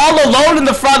Nuke is all alone in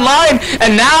the front line,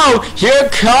 and now here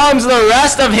comes the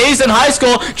rest of Hazen High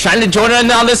School trying to join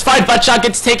in on this fight. Buttshot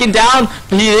gets taken down,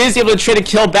 but he is able to trade a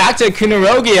kill back to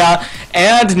Kunarogia,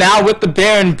 and now with the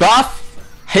Baron buff,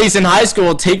 Hazen High School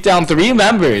will take down 3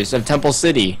 members of Temple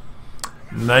City.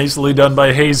 Nicely done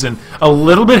by Hazen. A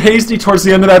little bit hasty towards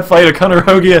the end of that fight.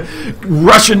 Akunarogia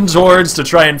rushing towards to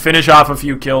try and finish off a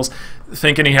few kills,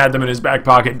 thinking he had them in his back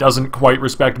pocket. Doesn't quite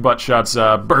respect Buttshot's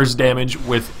burst damage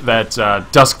with that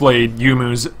Duskblade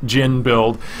Yumu's Jin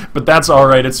build, but that's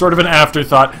alright. It's sort of an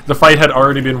afterthought. The fight had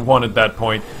already been won at that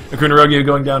point. Akunarogia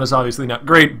going down is obviously not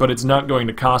great, but it's not going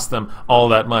to cost them all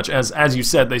that much. As you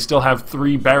said, they still have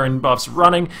 3 Baron buffs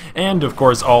running, and of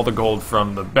course all the gold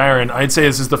from the Baron. I'd say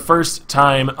this is the first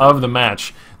time of the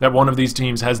match that one of these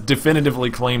teams has definitively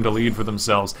claimed a lead for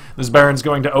themselves. This Baron's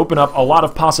going to open up a lot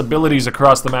of possibilities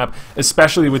across the map,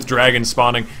 especially with dragons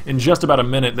spawning. In just about a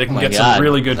minute, they can get some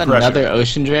really good pressure. Another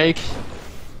Ocean Drake?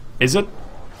 Is it?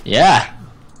 Yeah.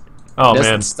 Oh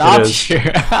man, stop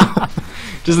here.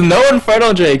 Just no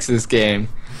Infernal Drakes this game.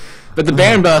 But the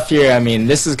Baron buff here, I mean,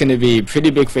 this is going to be pretty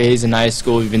big for Hazen High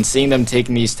School. We've been seeing them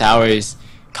taking these towers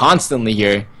constantly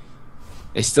here.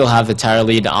 They still have the tower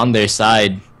lead on their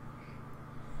side.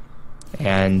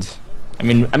 And I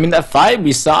mean that fight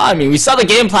we saw. We saw the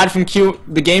game plan from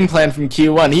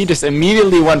Q1. He just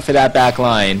immediately went for that back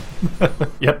line.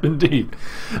 Yep, indeed.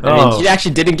 I mean, he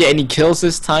actually didn't get any kills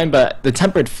this time, but the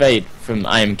Tempered Fate from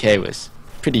IMK was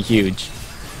pretty huge.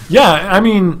 Yeah, I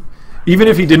mean, even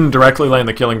if he didn't directly land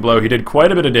the killing blow, he did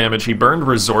quite a bit of damage. He burned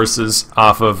resources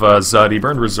off of Zud. He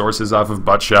burned resources off of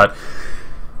Buttshot.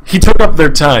 He took up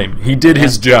their time. He did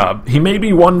his job. He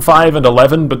maybe won 5 and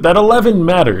 11, but that 11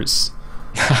 matters.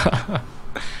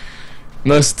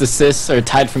 Most assists, or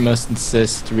tied for most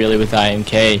assists, really, with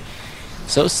IMK.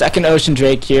 So second Ocean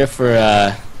Drake here for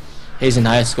Hazen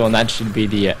High School, and that should be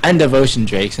the end of Ocean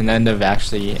Drakes and end of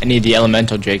actually any of the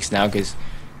Elemental Drakes now, because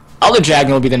Other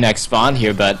Dragon will be the next spawn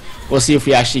here, but we'll see if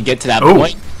we actually get to that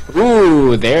point.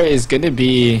 Ooh, there is going to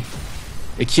be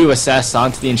the QSS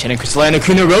onto the Enchanted Crystal, and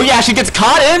Akunarogi actually gets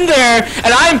caught in there,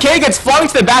 and IMK gets flung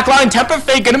to the back line. Temper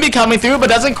Fate going to be coming through, but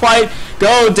doesn't quite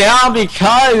go down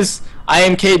because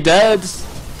IMK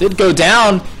did go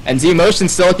down, and Z-Motion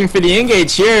still looking for the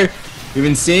engage here. We've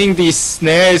been seeing these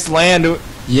snares land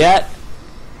yet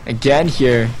again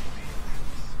here.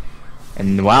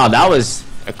 And wow, that was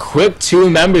a quick 2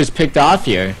 members picked off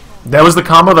here. That was the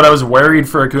combo that I was worried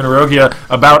for Akunarogia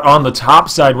about on the top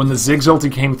side when the Ziggs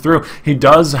ulti came through. He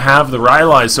does have the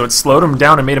Rylai's, so it slowed him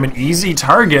down and made him an easy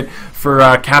target for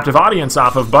Captive Audience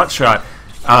off of Buttshot.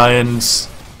 And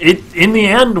it, in the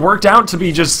end, worked out to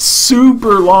be just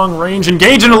super long range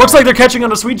engage, and it looks like they're catching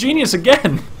on to Sweet Genius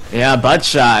again. Yeah,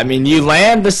 Buttshot. I mean, you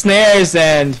land the snares,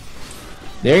 and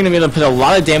they're going to be able to put a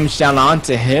lot of damage down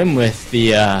onto him with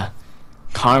the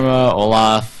Karma,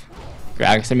 Olaf,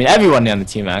 Gragas. I mean, everyone on the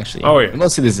team, actually. Oh, yeah.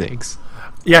 Mostly the Ziggs.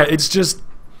 Yeah, it's just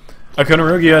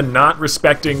Akunarogia not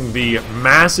respecting the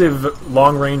massive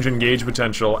long-range engage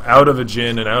potential out of a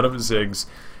Jhin and out of a Ziggs,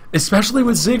 especially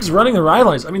with Ziggs running the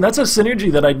Rylai's. I mean, that's a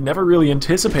synergy that I'd never really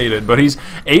anticipated, but he's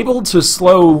able to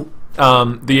slow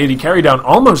the AD carry down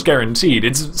almost guaranteed.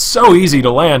 It's so easy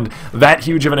to land that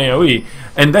huge of an AoE.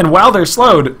 And then while they're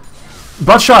slowed,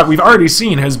 Buttshot, we've already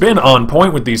seen, has been on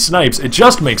point with these snipes. It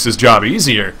just makes his job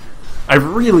easier. I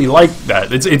really like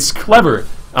that. It's clever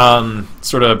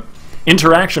sort of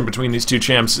interaction between these two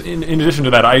champs in addition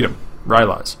to that item,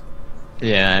 Rylai's.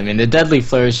 Yeah, I mean, the deadly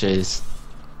flourishes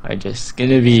are just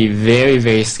going to be very,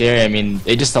 very scary. I mean,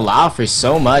 they just allow for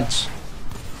so much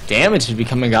damage to be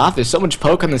coming off. There's so much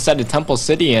poke on the side of Temple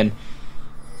City, and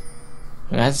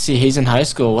we have to see Hazen High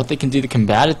School, what they can do to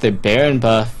combat it. Their Baron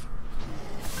buff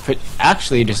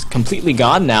actually just completely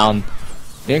gone now, and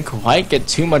they didn't quite get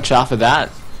too much off of that.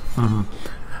 Mm-hmm.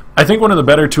 I think one of the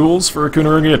better tools for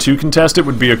Akunarugia to contest it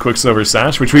would be a Quicksilver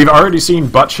Sash, which we've already seen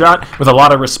Buttshot, with a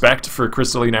lot of respect for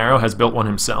Crystalline Arrow, has built one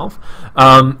himself.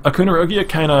 Akunarugia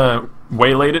kind of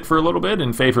waylaid it for a little bit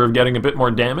in favor of getting a bit more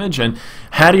damage, and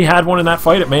had he had one in that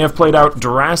fight, it may have played out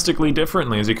drastically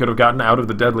differently, as he could have gotten out of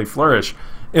the Deadly Flourish.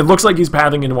 It looks like he's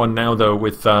pathing into one now, though,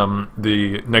 with the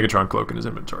Negatron Cloak in his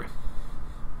inventory.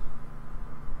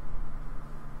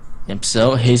 Yep,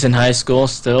 so Hazen High School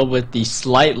still with the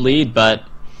slight lead, but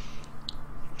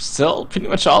still pretty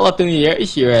much all up in the air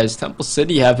here, as Temple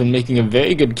City have been making a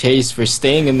very good case for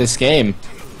staying in this game.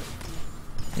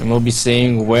 And we'll be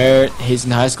seeing where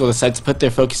Hazen High School decides to put their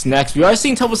focus next. We are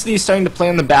seeing Temple City starting to play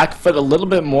on the back foot a little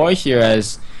bit more here,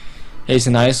 as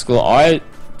Hazen High School are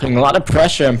putting a lot of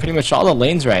pressure on pretty much all the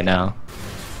lanes right now.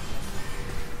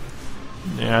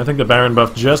 Yeah, I think the Baron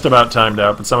buff just about timed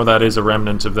out, but some of that is a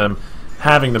remnant of them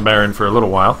having the Baron for a little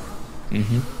while.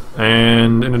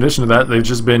 And in addition to that, they've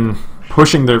just been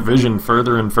pushing their vision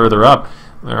further and further up.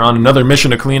 They're on another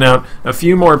mission to clean out a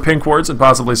few more pink wards and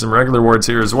possibly some regular wards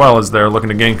here as well, as they're looking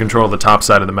to gain control of the top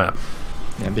side of the map.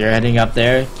 Yeah, they're heading up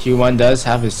there. Q1 does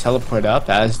have his teleport up,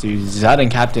 as do Zud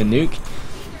and Captain Nuke.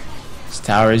 This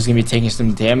tower is going to be taking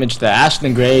some damage. The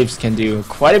Ashland Graves can do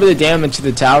quite a bit of damage to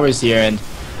the towers here, and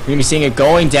we're going to be seeing it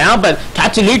going down, but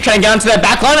Captain Nuke trying to get onto that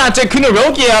back line onto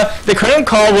Akunarugia. The current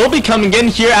call will be coming in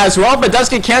here as well, but does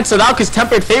get cancelled out because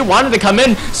Tempered Fate wanted to come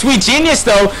in. Sweet Genius,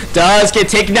 though, does get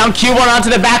taken down. Q1 onto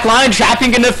the back line,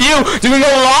 trapping in a few, doing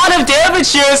a lot of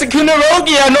damage here as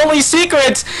Akunarugia, and only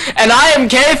Secret. And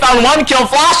IMK found one kill,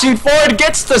 flashing forward,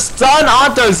 gets the stun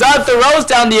onto Zud, throws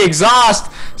down the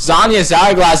exhaust. Zanya's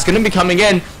Hourglass is going to be coming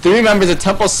in. 3 members of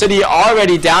Temple City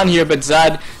already down here, but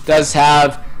Zud does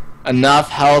have enough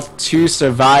health to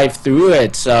survive through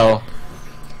it, so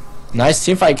nice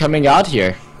team fight coming out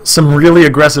here. Some really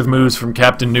aggressive moves from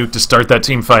Captain Nuke to start that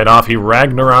team fight off. He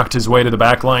Ragnaroked his way to the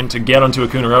back line to get onto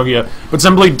Akunarugia, but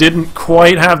simply didn't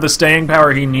quite have the staying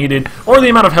power he needed, or the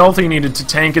amount of health he needed to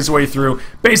tank his way through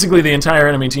basically the entire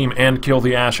enemy team and kill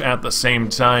the Ashe at the same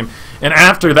time. And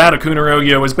after that,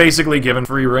 Akunarugia was basically given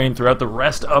free reign throughout the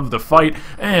rest of the fight,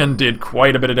 and did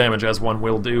quite a bit of damage, as one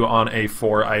will do on a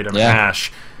 4-item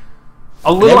Ashe.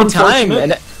 A little every time,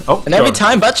 and every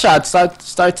time Buttshot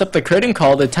starts up the curtain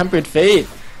call, the Tempered Fate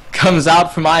comes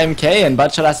out from IMK, and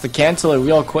Buttshot has to cancel it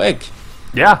real quick.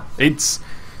 Yeah, it's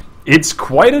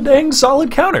quite a dang solid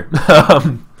counter.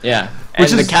 Yeah, and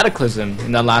the Cataclysm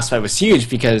in that last fight was huge,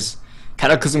 because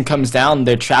Cataclysm comes down,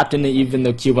 they're trapped in it even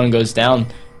though Q1 goes down.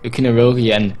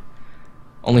 Akunarugia and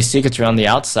only Secrets around the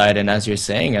outside, and as you're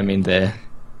saying, I mean, the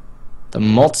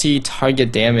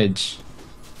multi-target damage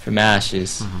from Ashe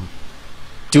is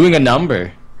doing a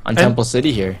number on Temple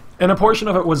City here. And a portion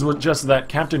of it was just that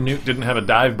Captain Nuke didn't have a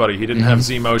dive buddy. He didn't have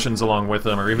Z motions along with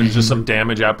him, or even just some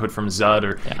damage output from Zud,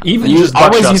 or even just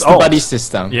always use the buddy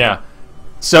system. Yeah.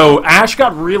 So Ashe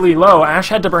got really low. Ashe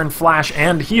had to burn flash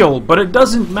and heal, but it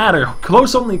doesn't matter.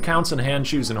 Close only counts in hand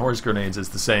shoes and horse grenades, as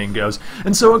the saying goes.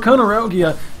 And so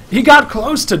Akunarugia, he got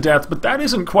close to death, but that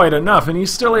isn't quite enough, and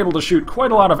he's still able to shoot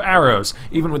quite a lot of arrows,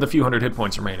 even with a few hundred hit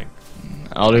points remaining.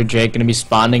 Elder Drake going to be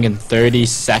spawning in 30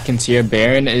 seconds here.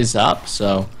 Baron is up,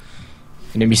 so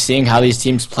going to be seeing how these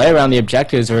teams play around the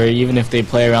objectives, or even if they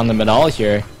play around them at all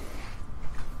here.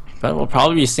 But we'll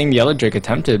probably be seeing the Elder Drake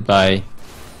attempted by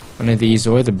one of these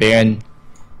or the Baron.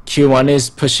 Q1 is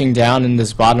pushing down in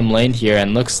this bottom lane here,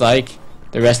 and looks like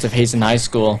the rest of Hazen High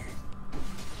School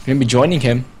going to be joining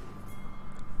him.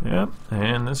 Yep,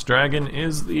 and this dragon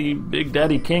is the Big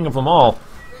Daddy King of them all.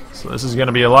 So this is going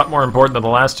to be a lot more important than the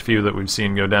last few that we've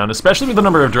seen go down, especially with the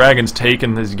number of dragons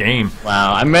taken this game.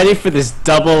 Wow, I'm ready for this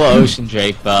double Ocean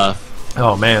Drake buff.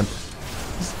 Oh man.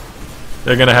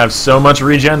 They're going to have so much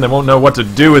regen, they won't know what to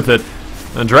do with it.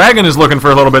 The dragon is looking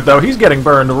for a little bit, though. He's getting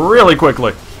burned really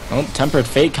quickly. Oh, Tempered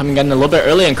Fate coming in a little bit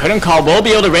early, and Curtain Call will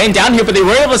be able to rain down here, but they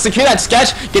were able to secure that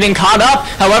sketch, getting caught up.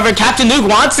 However, Captain Nuke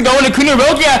wants to go into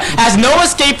Akunarugia, has no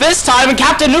escape this time, and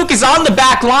Captain Nuke is on the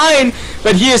back line,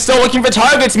 but he is still looking for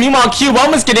targets. Meanwhile,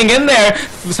 Q1 was getting in there.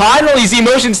 Finally,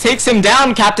 Z-Motions takes him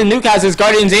down. Captain Nuke has his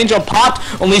Guardian's Angel popped.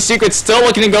 Only Secret still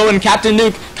looking to go, and Captain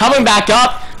Nuke coming back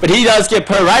up, but he does get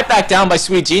put right back down by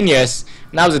Sweet Genius.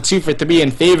 And that was a 2 for 3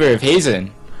 in favor of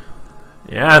Hazen.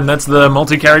 Yeah, and that's the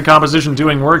multi-carry composition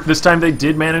doing work. This time they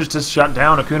did manage to shut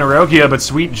down Akunarogia, but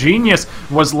Sweet Genius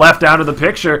was left out of the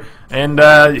picture, and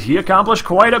he accomplished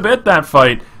quite a bit that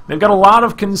fight. They've got a lot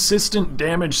of consistent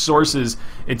damage sources.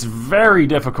 It's very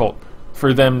difficult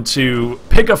for them to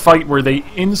pick a fight where they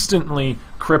instantly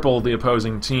cripple the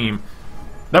opposing team.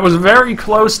 That was very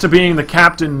close to being the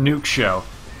Captain Nuke show,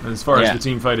 as far as the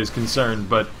team fight is concerned,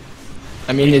 but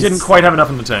I mean, he didn't quite have enough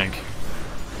in the tank.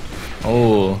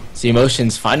 Oh, Z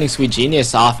Emotions finding Sweet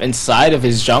Genius off inside of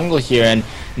his jungle here, and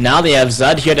now they have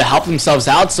Zud here to help themselves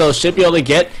out, so should be able to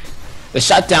get the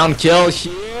shutdown kill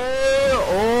here.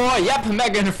 Oh, yep,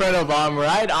 Mega Inferno Bomb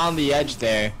right on the edge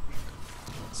there.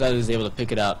 Zud is able to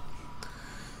pick it up.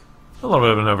 A little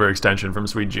bit of an overextension from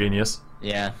Sweet Genius.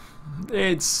 Yeah.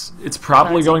 It's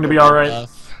probably going to be alright.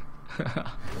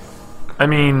 I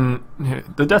mean,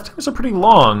 the death times are pretty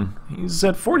long. He's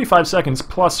at 45 seconds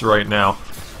plus right now.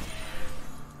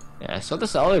 Yeah, so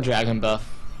this other dragon buff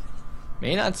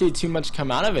may not see too much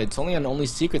come out of it. It's only on Only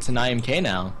Secrets and IMK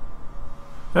now.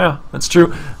 Yeah, that's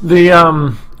true.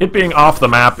 The it being off the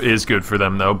map is good for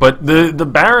them though, but the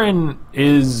Baron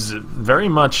is very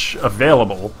much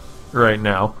available right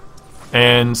now.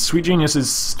 And Sweet Genius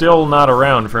is still not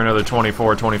around for another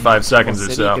 24, 25 seconds or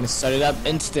so. Gonna start it up.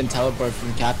 Instant teleport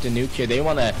from Captain Nuke here. They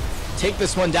want to take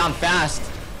this one down fast.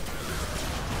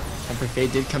 Temper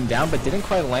Fade did come down, but didn't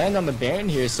quite land on the Baron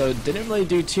here, so it didn't really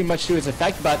do too much to its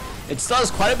effect, but it still has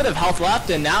quite a bit of health left,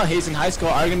 and now Hazen High School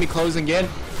are going to be closing in.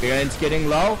 Baron's getting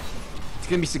low. It's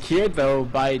going to be secured, though,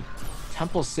 by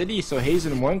Temple City, so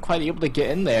Hazen weren't quite able to get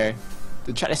in there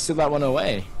to try to steal that one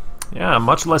away. Yeah, a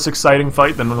much less exciting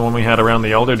fight than the one we had around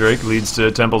the Elder Drake leads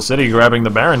to Temple City grabbing the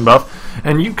Baron buff,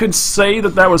 and you could say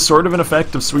that that was sort of an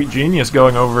effect of Sweet Genius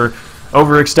going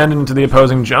overextended into the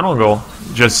opposing jungle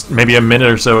just maybe a minute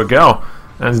or so ago.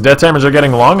 As death timers are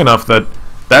getting long enough that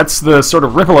that's the sort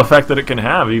of ripple effect that it can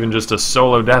have, even just a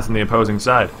solo death on the opposing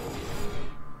side.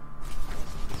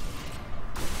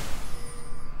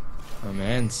 Oh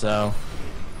man, so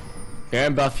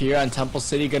Baron buff here on Temple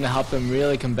City gonna help them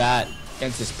really combat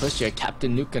against this push here.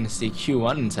 Captain Nuke gonna see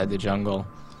Q1 inside the jungle,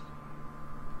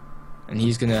 and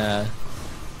he's gonna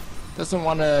doesn't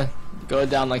want to go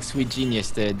down like Sweet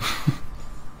Genius did.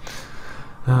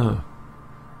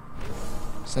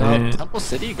 So Temple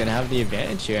City gonna have the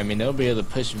advantage here. I mean, they'll be able to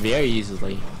push very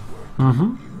easily.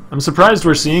 I'm surprised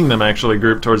we're seeing them actually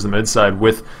group towards the mid side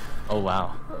with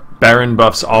Baron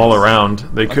buffs all around.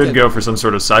 They could go for some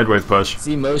sort of sidewave push.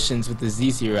 Z Motions with the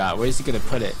ZZ route. Where's he gonna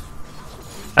put it?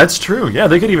 That's true. Yeah,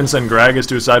 they could even send Gragas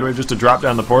to a sidewave just to drop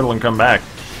down the portal and come back.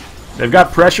 They've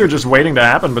got pressure just waiting to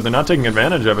happen, but they're not taking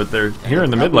advantage of it. They're here in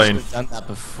the mid lane. Done that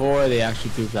before they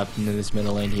actually moved up into this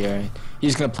middle lane here.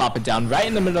 He's gonna plop it down right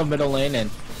in the middle lane and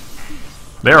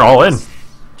they're all in.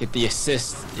 Get the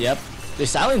assist. Yep. The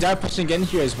Silence are pushing in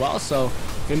here as well, so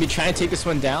gonna be trying to take this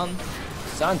one down.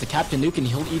 Silent to Captain Nuke, and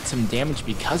he'll eat some damage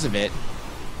because of it.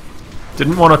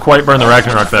 Didn't want to quite burn the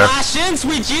Ragnarok there. Flash in,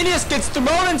 Sweet Genius gets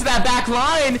thrown into that back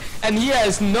line, and he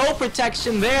has no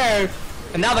protection there.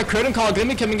 And now the Curtain Call gonna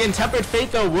be coming in. Tempered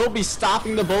Fate, though, will be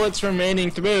stopping the bullets from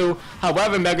raining through.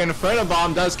 However, Mega Inferno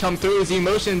Bomb does come through. Z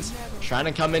Emotions trying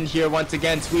to come in here once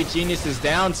again. Sweet Genius is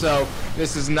down, so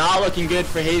this is not looking good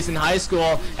for Hazen High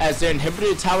School as their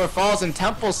inhibitor tower falls, and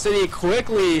Temple City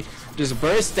quickly just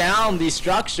bursts down these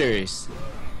structures.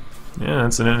 Yeah,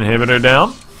 it's an inhibitor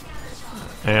down.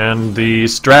 And the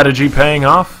strategy paying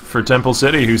off for Temple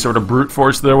City, who sort of brute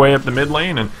forced their way up the mid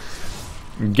lane and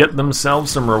get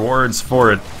themselves some rewards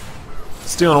for it.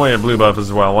 Stealing away a blue buff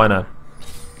as well, why not?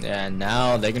 Yeah,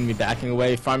 now they're going to be backing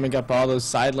away, farming up all those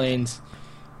side lanes.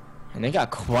 And they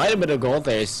got quite a bit of gold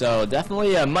there, so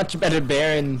definitely a much better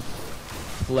Baron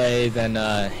play than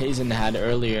Hazen had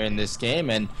earlier in this game.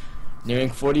 And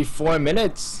nearing 44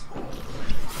 minutes,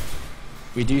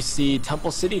 we do see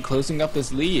Temple City closing up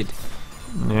this lead.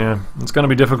 Yeah, it's going to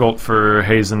be difficult for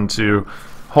Hazen to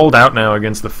hold out now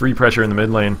against the free pressure in the mid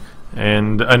lane.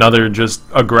 And another just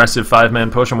aggressive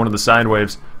 5-man push on one of the side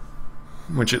waves,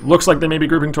 which it looks like they may be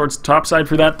grouping towards top side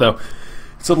for that, though.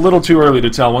 It's a little too early to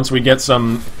tell. Once we get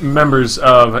some members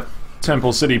of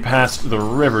Temple City past the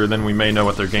river, then we may know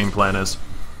what their game plan is.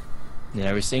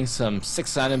 Yeah, we're seeing some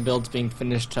 6-sided builds being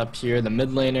finished up here. The mid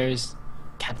laners,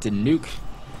 Captain Nuke.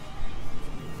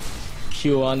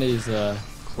 Q1 is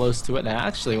close to it. And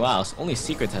actually, wow, Only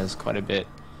Secrets has quite a bit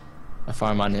of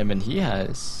farm on him, and he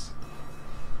has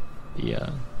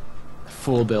the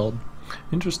full build.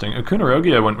 Interesting.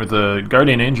 Akunarogia went with the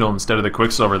Guardian Angel instead of the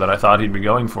Quicksilver that I thought he'd be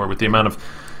going for, with the amount of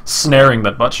snaring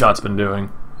that Buttshot's been doing.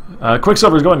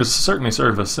 Quicksilver is going to certainly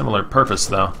serve a similar purpose,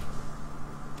 though.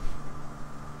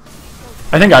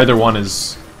 I think either one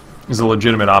is is a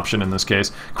legitimate option in this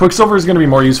case. Quicksilver is going to be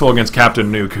more useful against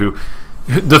Captain Nuke, who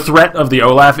the threat of the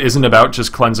Olaf isn't about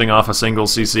just cleansing off a single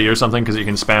CC or something because you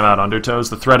can spam out undertows.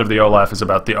 The threat of the Olaf is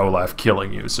about the Olaf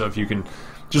killing you. So if you can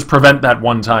just prevent that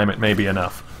one time, it may be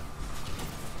enough.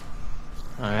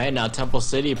 Alright, now Temple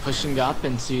City pushing up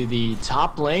into the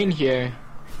top lane here.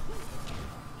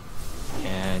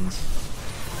 And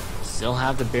still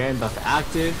have the Baron buff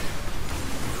active.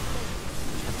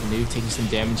 The Nuke taking some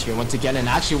damage here once again, and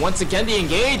actually once again the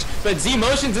engage, but Z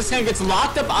Motions this time gets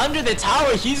locked up under the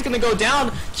tower. He's gonna go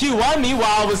down. Q1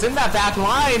 meanwhile was in that back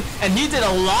line, and he did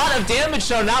a lot of damage,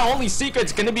 so now only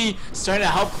Secret's gonna be starting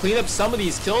to help clean up some of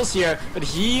these kills here, but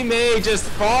he may just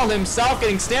fall himself,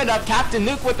 getting stand up. Captain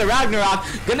Nuke with the Ragnarok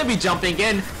gonna be jumping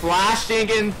in, flashing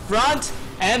in front,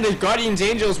 and the Guardian's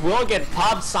Angels will get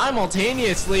popped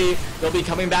simultaneously. They'll be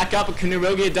coming back up, but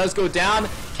Kunarogi does go down.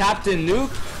 Captain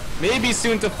Nuke maybe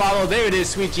soon to follow. There it is,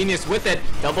 Sweet Genius with it.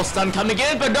 Double stun coming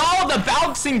in, but no, the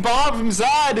bouncing bomb from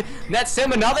Zod nets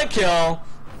him another kill.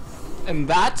 And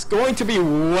that's going to be,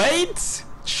 wait,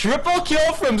 triple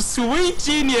kill from Sweet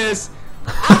Genius.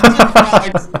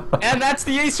 And that's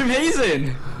the ace from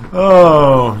Hazen.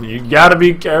 Oh, you gotta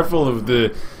be careful of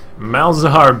the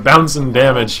Malzahar bouncing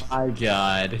damage. Oh my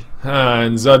god.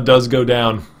 And Zud does go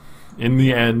down in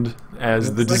the end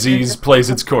as the disease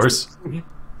plays its course.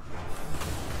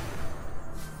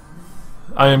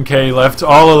 IMK left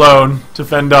all alone to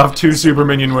fend off 2 super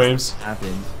minion waves.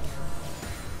 Happened.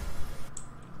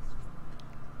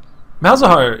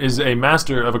 Malzahar is a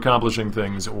master of accomplishing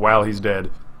things while he's dead.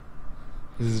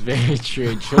 This is very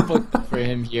true. Triple for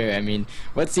him here. I mean,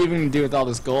 what's he even gonna do with all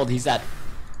this gold? He's at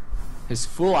his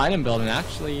full item build, and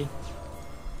actually,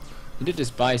 he did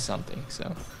just buy something,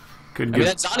 so. I mean,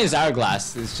 that's on his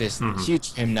hourglass. It's just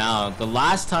huge for him now. The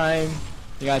last time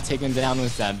he got taken down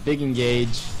with that big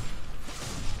engage.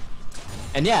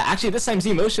 And yeah, actually this time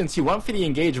Z Motions, he went for the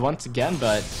engage once again,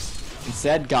 but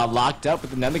instead got locked up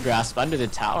with another grasp under the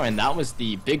tower, and that was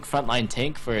the big frontline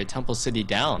tank for Temple City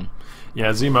down.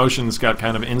 Yeah, Z Motions got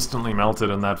kind of instantly melted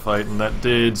in that fight, and that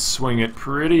did swing it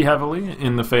pretty heavily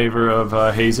in the favor of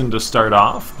Hazen to start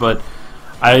off, but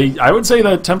I would say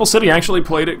that Temple City actually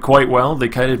played it quite well. They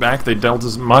kited back, they dealt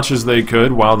as much as they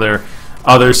could while their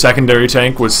other secondary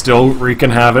tank was still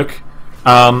wreaking havoc.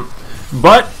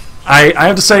 But I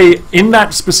have to say, in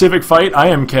that specific fight,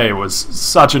 IMK was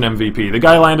such an MVP. The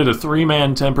guy landed a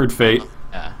 3-man Tempered Fate.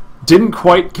 Yeah. Didn't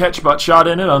quite catch butt shot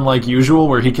in it, unlike usual,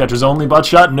 where he catches only butt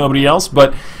shot and nobody else,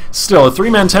 but still, a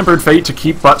 3-man Tempered Fate to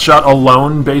keep butt shot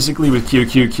alone, basically, with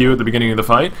QQQ at the beginning of the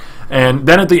fight. And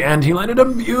then at the end, he landed a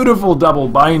beautiful double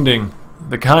binding,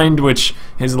 the kind which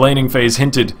his laning phase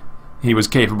hinted he was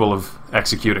capable of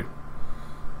executing.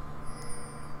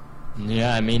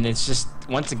 Yeah, I mean, it's just,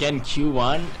 once again,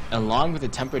 Q1, along with the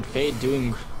Tempered Fate,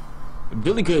 doing a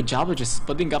really good job of just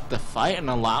splitting up the fight and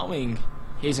allowing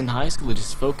Hazen High School to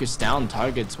just focus down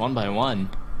targets one by one.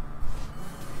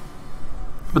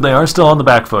 But they are still on the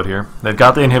back foot here. They've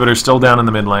got the inhibitor still down in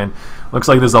the mid lane. Looks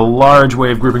like there's a large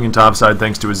wave grouping in topside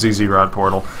thanks to a ZZ Rod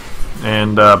portal.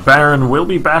 And Baron will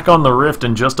be back on the Rift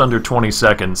in just under 20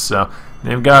 seconds, so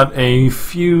they've got a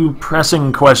few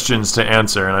pressing questions to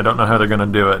answer, and I don't know how they're going to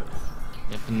do it.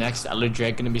 Yep, the next Elder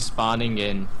Drake going to be spawning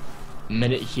in a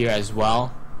minute here as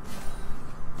well.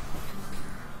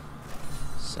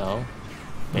 So,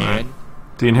 Baron.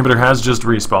 The inhibitor has just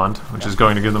respawned, which is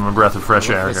going to give them a breath of fresh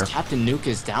air here. Captain Nuke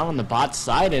is down on the bot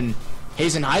side, and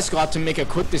Hazen High School have to make a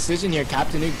quick decision here.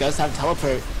 Captain Nuke does have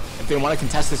teleport if they want to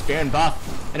contest this Baron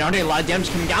buff. And already a lot of damage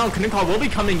coming down. Kunikar will be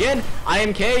coming in.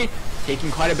 IMK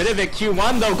taking quite a bit of it.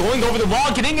 Q1 though going over the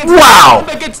wall, getting into wow!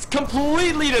 but gets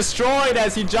completely destroyed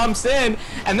as he jumps in.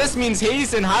 And this means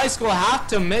Hazen High School have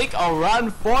to make a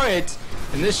run for it.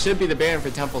 And this should be the Baron for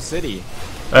Temple City.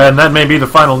 And that may be the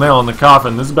final nail in the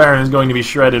coffin. This Baron is going to be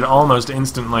shredded almost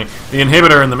instantly. The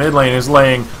inhibitor in the mid lane is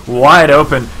laying wide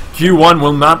open. Q1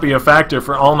 will not be a factor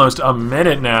for almost a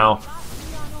minute now.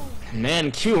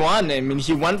 Man, Q1, I mean,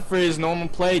 he went for his normal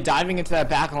play, diving into that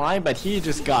back line, but he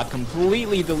just got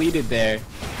completely deleted there.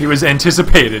 He was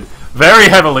anticipated very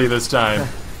heavily this time.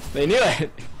 They knew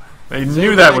it. They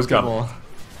knew that was coming.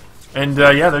 And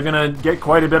yeah, they're going to get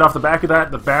quite a bit off the back of that.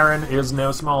 The Baron is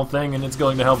no small thing, and it's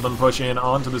going to help them push in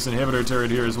onto this inhibitor turret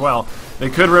here as well. They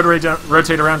could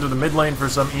rotate around to the mid lane for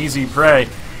some easy prey,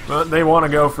 but they want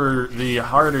to go for the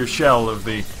harder shell of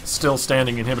the still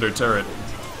standing inhibitor turret.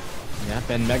 Yep,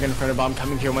 and Mega Inferno Bomb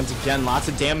coming here once again. Lots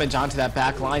of damage onto that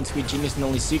back line. Sweet Genius and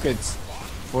Only Secrets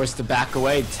forced to back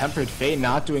away. Tempered Fate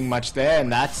not doing much there,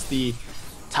 and that's the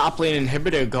top lane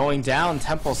inhibitor going down.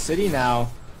 Temple City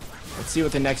now Let's see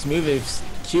what the next move is.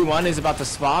 Q1 is about to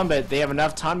spawn, but they have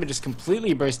enough time to just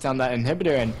completely burst down that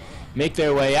inhibitor and make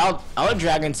their way out. Elder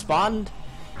Dragon spawned,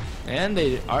 and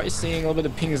they are seeing a little bit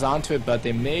of pings onto it, but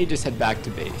they may just head back to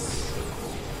base.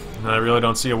 I really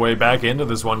don't see a way back into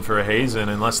this one for Hazen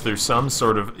unless there's some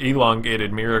sort of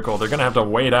elongated miracle. They're going to have to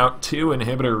wait out 2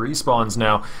 inhibitor respawns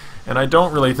now, and I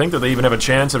don't really think that they even have a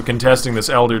chance of contesting this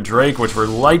Elder Drake, which we're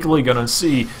likely going to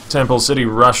see Temple City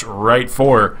rush right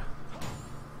for.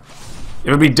 It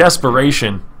would be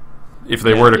desperation if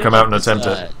they were to come out and attempt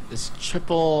it. This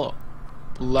triple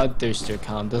Bloodthirster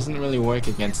comp doesn't really work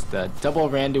against the double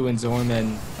Randu and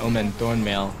Omen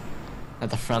Thornmail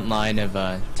at the front line of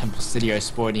Temple City are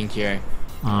sporting here.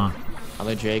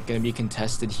 Elder Drake going to be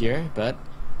contested here, but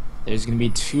there's going to be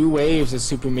 2 waves of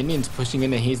super minions pushing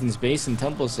into Hazen's base, and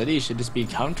Temple City should just be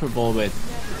comfortable with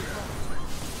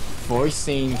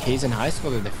forcing Hazen High School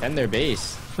to defend their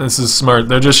base. This is smart.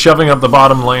 They're just shoving up the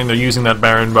bottom lane. They're using that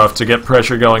Baron buff to get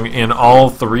pressure going in all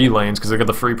 3 lanes because they got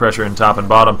the free pressure in top and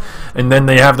bottom. And then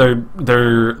they have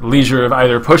their leisure of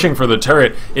either pushing for the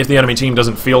turret if the enemy team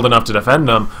doesn't field enough to defend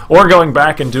them, or going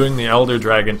back and doing the Elder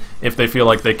Dragon if they feel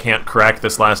like they can't crack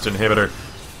this last inhibitor.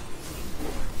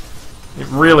 It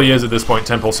really is at this point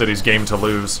Temple City's game to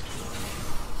lose.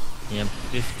 Yeah,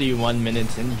 51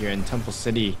 minutes in here in Temple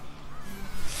City.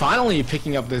 Finally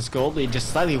picking up this gold lead just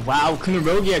slightly. Wow,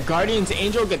 Kunarogia, Guardian's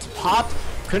Angel gets popped.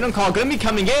 Critical Call gonna be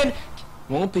coming in.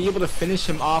 Won't be able to finish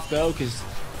him off though, because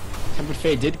Tempered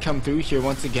Fate did come through here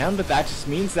once again, but that just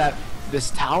means that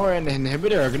this tower and the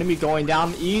inhibitor are gonna be going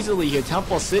down easily here.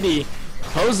 Temple City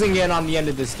closing in on the end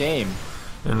of this game.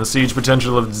 And the siege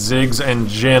potential of Ziggs and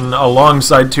Jin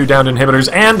alongside 2 downed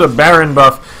inhibitors and a Baron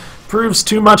buff proves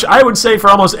too much, I would say, for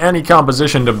almost any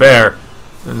composition to bear.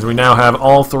 As we now have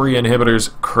all 3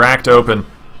 inhibitors cracked open.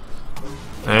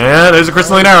 And there's a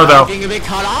crystalline arrow, though. Getting a bit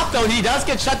caught off, though. He does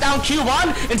get shut down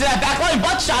Q1 into that backline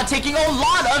butt shot, taking a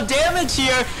lot of damage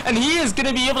here. And he is going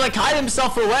to be able to kite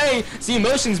himself away. See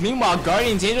emotions. Meanwhile,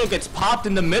 Guardian's Angel gets popped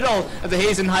in the middle of the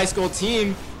Hazen High School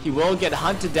team. He will get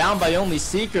hunted down by only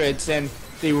Secrets, and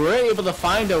they were able to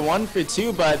find a 1 for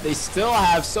 2, but they still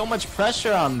have so much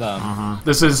pressure on them.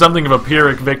 This is something of a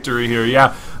Pyrrhic victory here.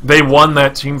 Yeah, they won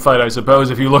that team fight, I suppose,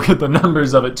 if you look at the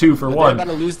numbers of it, 2 for 1. They're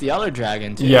about to lose the Elder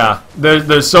Dragon, too. Yeah,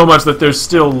 there's so much that they're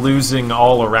still losing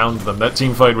all around them. That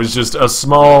team fight was just a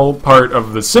small part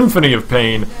of the symphony of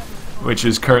pain, which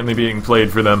is currently being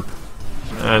played for them.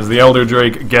 As the Elder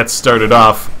Drake gets started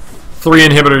off, 3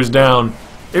 inhibitors down.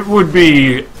 It would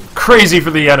be crazy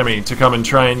for the enemy to come and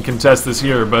try and contest this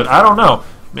here, but I don't know.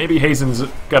 Maybe Hazen's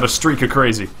got a streak of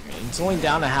crazy. It's only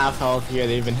down to half health here.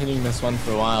 They've been hitting this one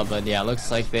for a while, but yeah, it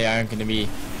looks like they aren't going to be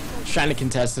trying to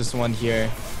contest this one here.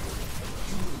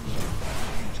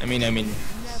 I mean,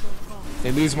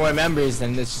 they lose more members,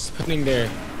 then it's just putting their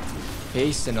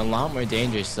base in a lot more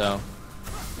danger. So,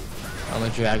 Elder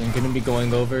Dragon going to be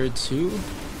going over to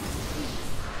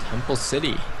Temple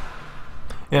City.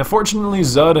 Yeah, fortunately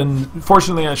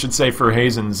I should say for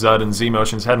Hazen, Zud and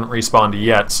Z-Motions hadn't respawned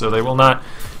yet, so they will not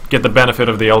get the benefit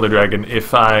of the Elder Dragon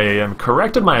if I am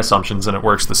correct in my assumptions and it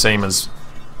works the same as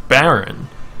Baron.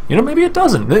 You know, maybe it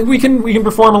doesn't. We can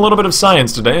perform a little bit of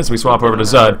science today as we swap over to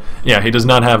Zud. Yeah, he does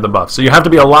not have the buff. So you have to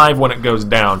be alive when it goes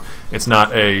down. It's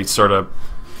not a sort of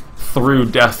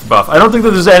through death buff. I don't think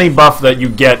that there's any buff that you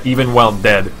get even while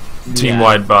dead.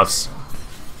 Team-wide buffs.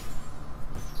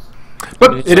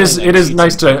 But it is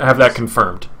nice to have that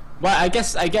confirmed. Well, I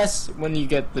guess when you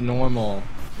get the normal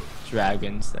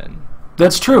dragons, then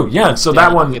that's true. Yeah, so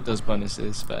that one get those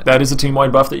bonuses. But that is a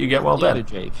team-wide buff that you get while dead.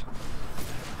 Drake.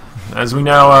 As we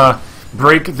now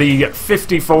break the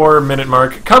 54-minute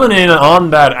mark, coming in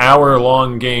on that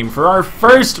hour-long game for our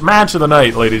first match of the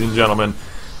night, ladies and gentlemen.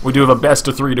 We do have a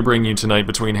best-of-3 to bring you tonight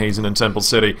between Hazen and Temple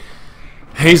City.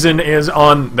 Hazen is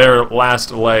on their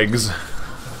last legs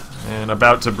and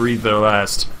about to breathe their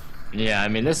last. Yeah, I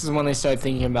mean, this is when they start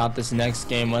thinking about this next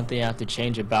game, what they have to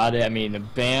change about it. I mean, a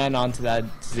ban onto that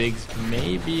Ziggs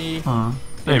maybe.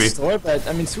 Maybe. Store, but,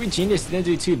 I mean, Sweet Genius didn't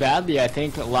do too badly. I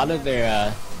think a lot of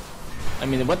their, I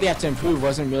mean, what they have to improve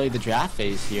wasn't really the draft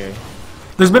phase here.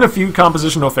 There's been a few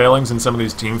compositional failings in some of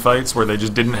these team fights where they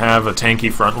just didn't have a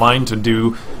tanky front line to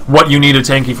do what you need a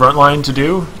tanky front line to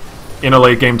do in a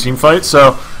late-game team fight.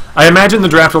 So I imagine the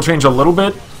draft will change a little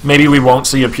bit. Maybe we won't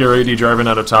see a pure AD driving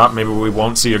out of top. Maybe we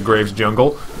won't see a Graves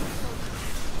jungle.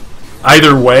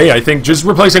 Either way, I think just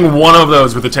replacing one of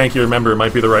those with a tankier member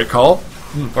might be the right call.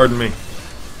 Pardon me.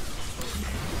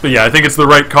 But yeah, I think it's the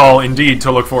right call indeed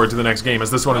to look forward to the next game,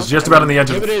 as this one is just about on the edge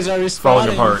of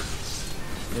falling apart.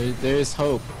 There's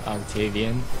hope,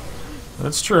 Octavian.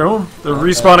 That's true. They're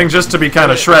respawning just to be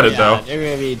kind of shredded, though. They're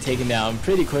going to be taken down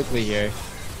pretty quickly here.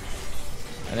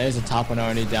 And there's a top one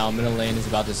already down. Middle lane is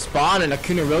about to spawn, and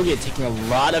Akuna Rogia taking a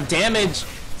lot of damage.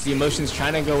 The Emotion's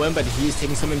trying to go in, but he's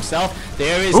taking some himself.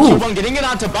 There is Q1 getting it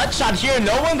onto Buckshot here.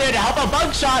 No one there to help out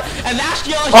Buckshot. And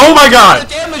Ashiel, oh my god!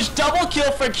 Damage, double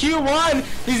kill for Q1.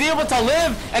 He's able to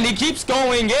live, and he keeps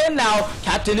going in now.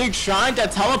 Captain Nuke trying to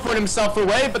teleport himself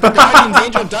away, but the Guardian's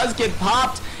Angel does get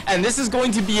popped. And this is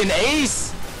going to be an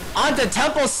ace onto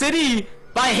Temple City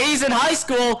by Hazen High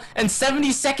School, and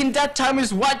 70-second death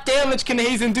timers. What damage can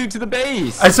Hazen do to the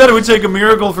base? I said it would take a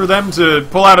miracle for them to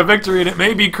pull out a victory, and it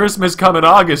may be Christmas come in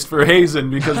August for Hazen,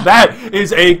 because that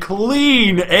is a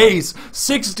clean ace.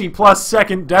 60-plus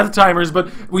second death timers, but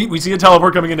we see a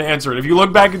teleport coming in to answer it. If you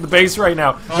look back at the base right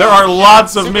now, there are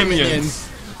lots of minions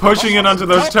pushing in onto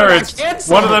those turrets.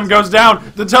 One of them goes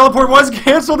down. The teleport was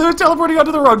canceled. They were teleporting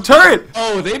onto the wrong turret.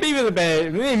 Oh, they may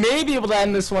be able to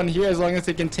end this one here as long as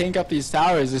they can tank up these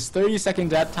towers. There's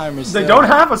 30-second death timers. They don't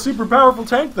have a super powerful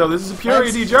tank, though. This is a pure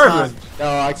AD Jarvan. No,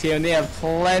 Octavian, they have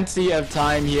plenty of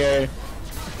time here.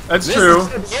 That's true.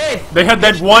 They had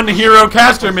that one hero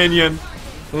caster minion.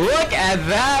 Look at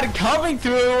that, coming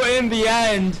through in the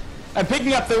end and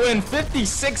picking up the win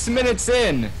 56 minutes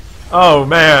in. Oh,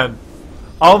 man.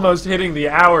 Almost hitting the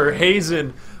hour,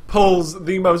 Hazen pulls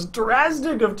the most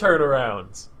drastic of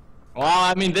turnarounds. Well,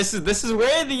 I mean, this is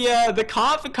where the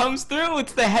comp comes through.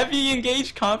 It's the heavy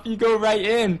engaged comp. You go right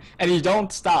in, and you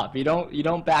don't stop. You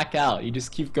don't back out. You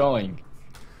just keep going.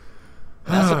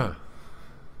 I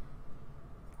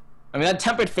mean, that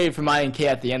tempered fade from INK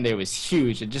at the end there was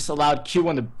huge. It just allowed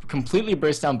Q1 to completely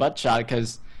burst down Buttshot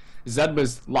because Zed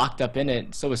was locked up in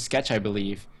it. So was Sketch, I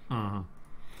believe.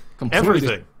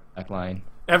 Everything. Backline.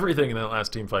 Everything in that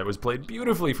last team fight was played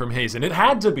beautifully from Hazen. It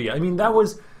had to be. I mean, that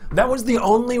was the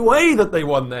only way that they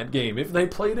won that game. If they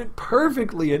played it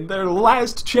perfectly in their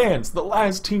last chance, the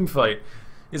last team fight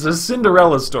is a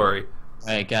Cinderella story.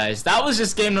 Alright guys, that was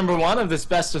just game number 1 of this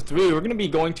best of 3. We're going to be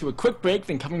going to a quick break,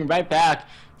 then coming right back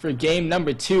for game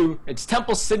number 2. It's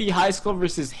Temple City High School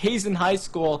versus Hazen High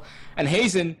School, and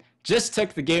Hazen just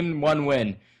took the game 1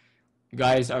 win. You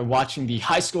guys are watching the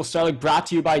High School Star League, brought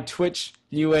to you by Twitch,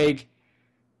 Newegg,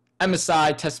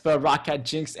 MSI, Tespa, Rockcat,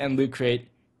 Jinx, and Loot Crate.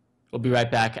 We'll be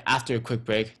right back after a quick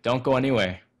break. Don't go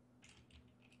anywhere.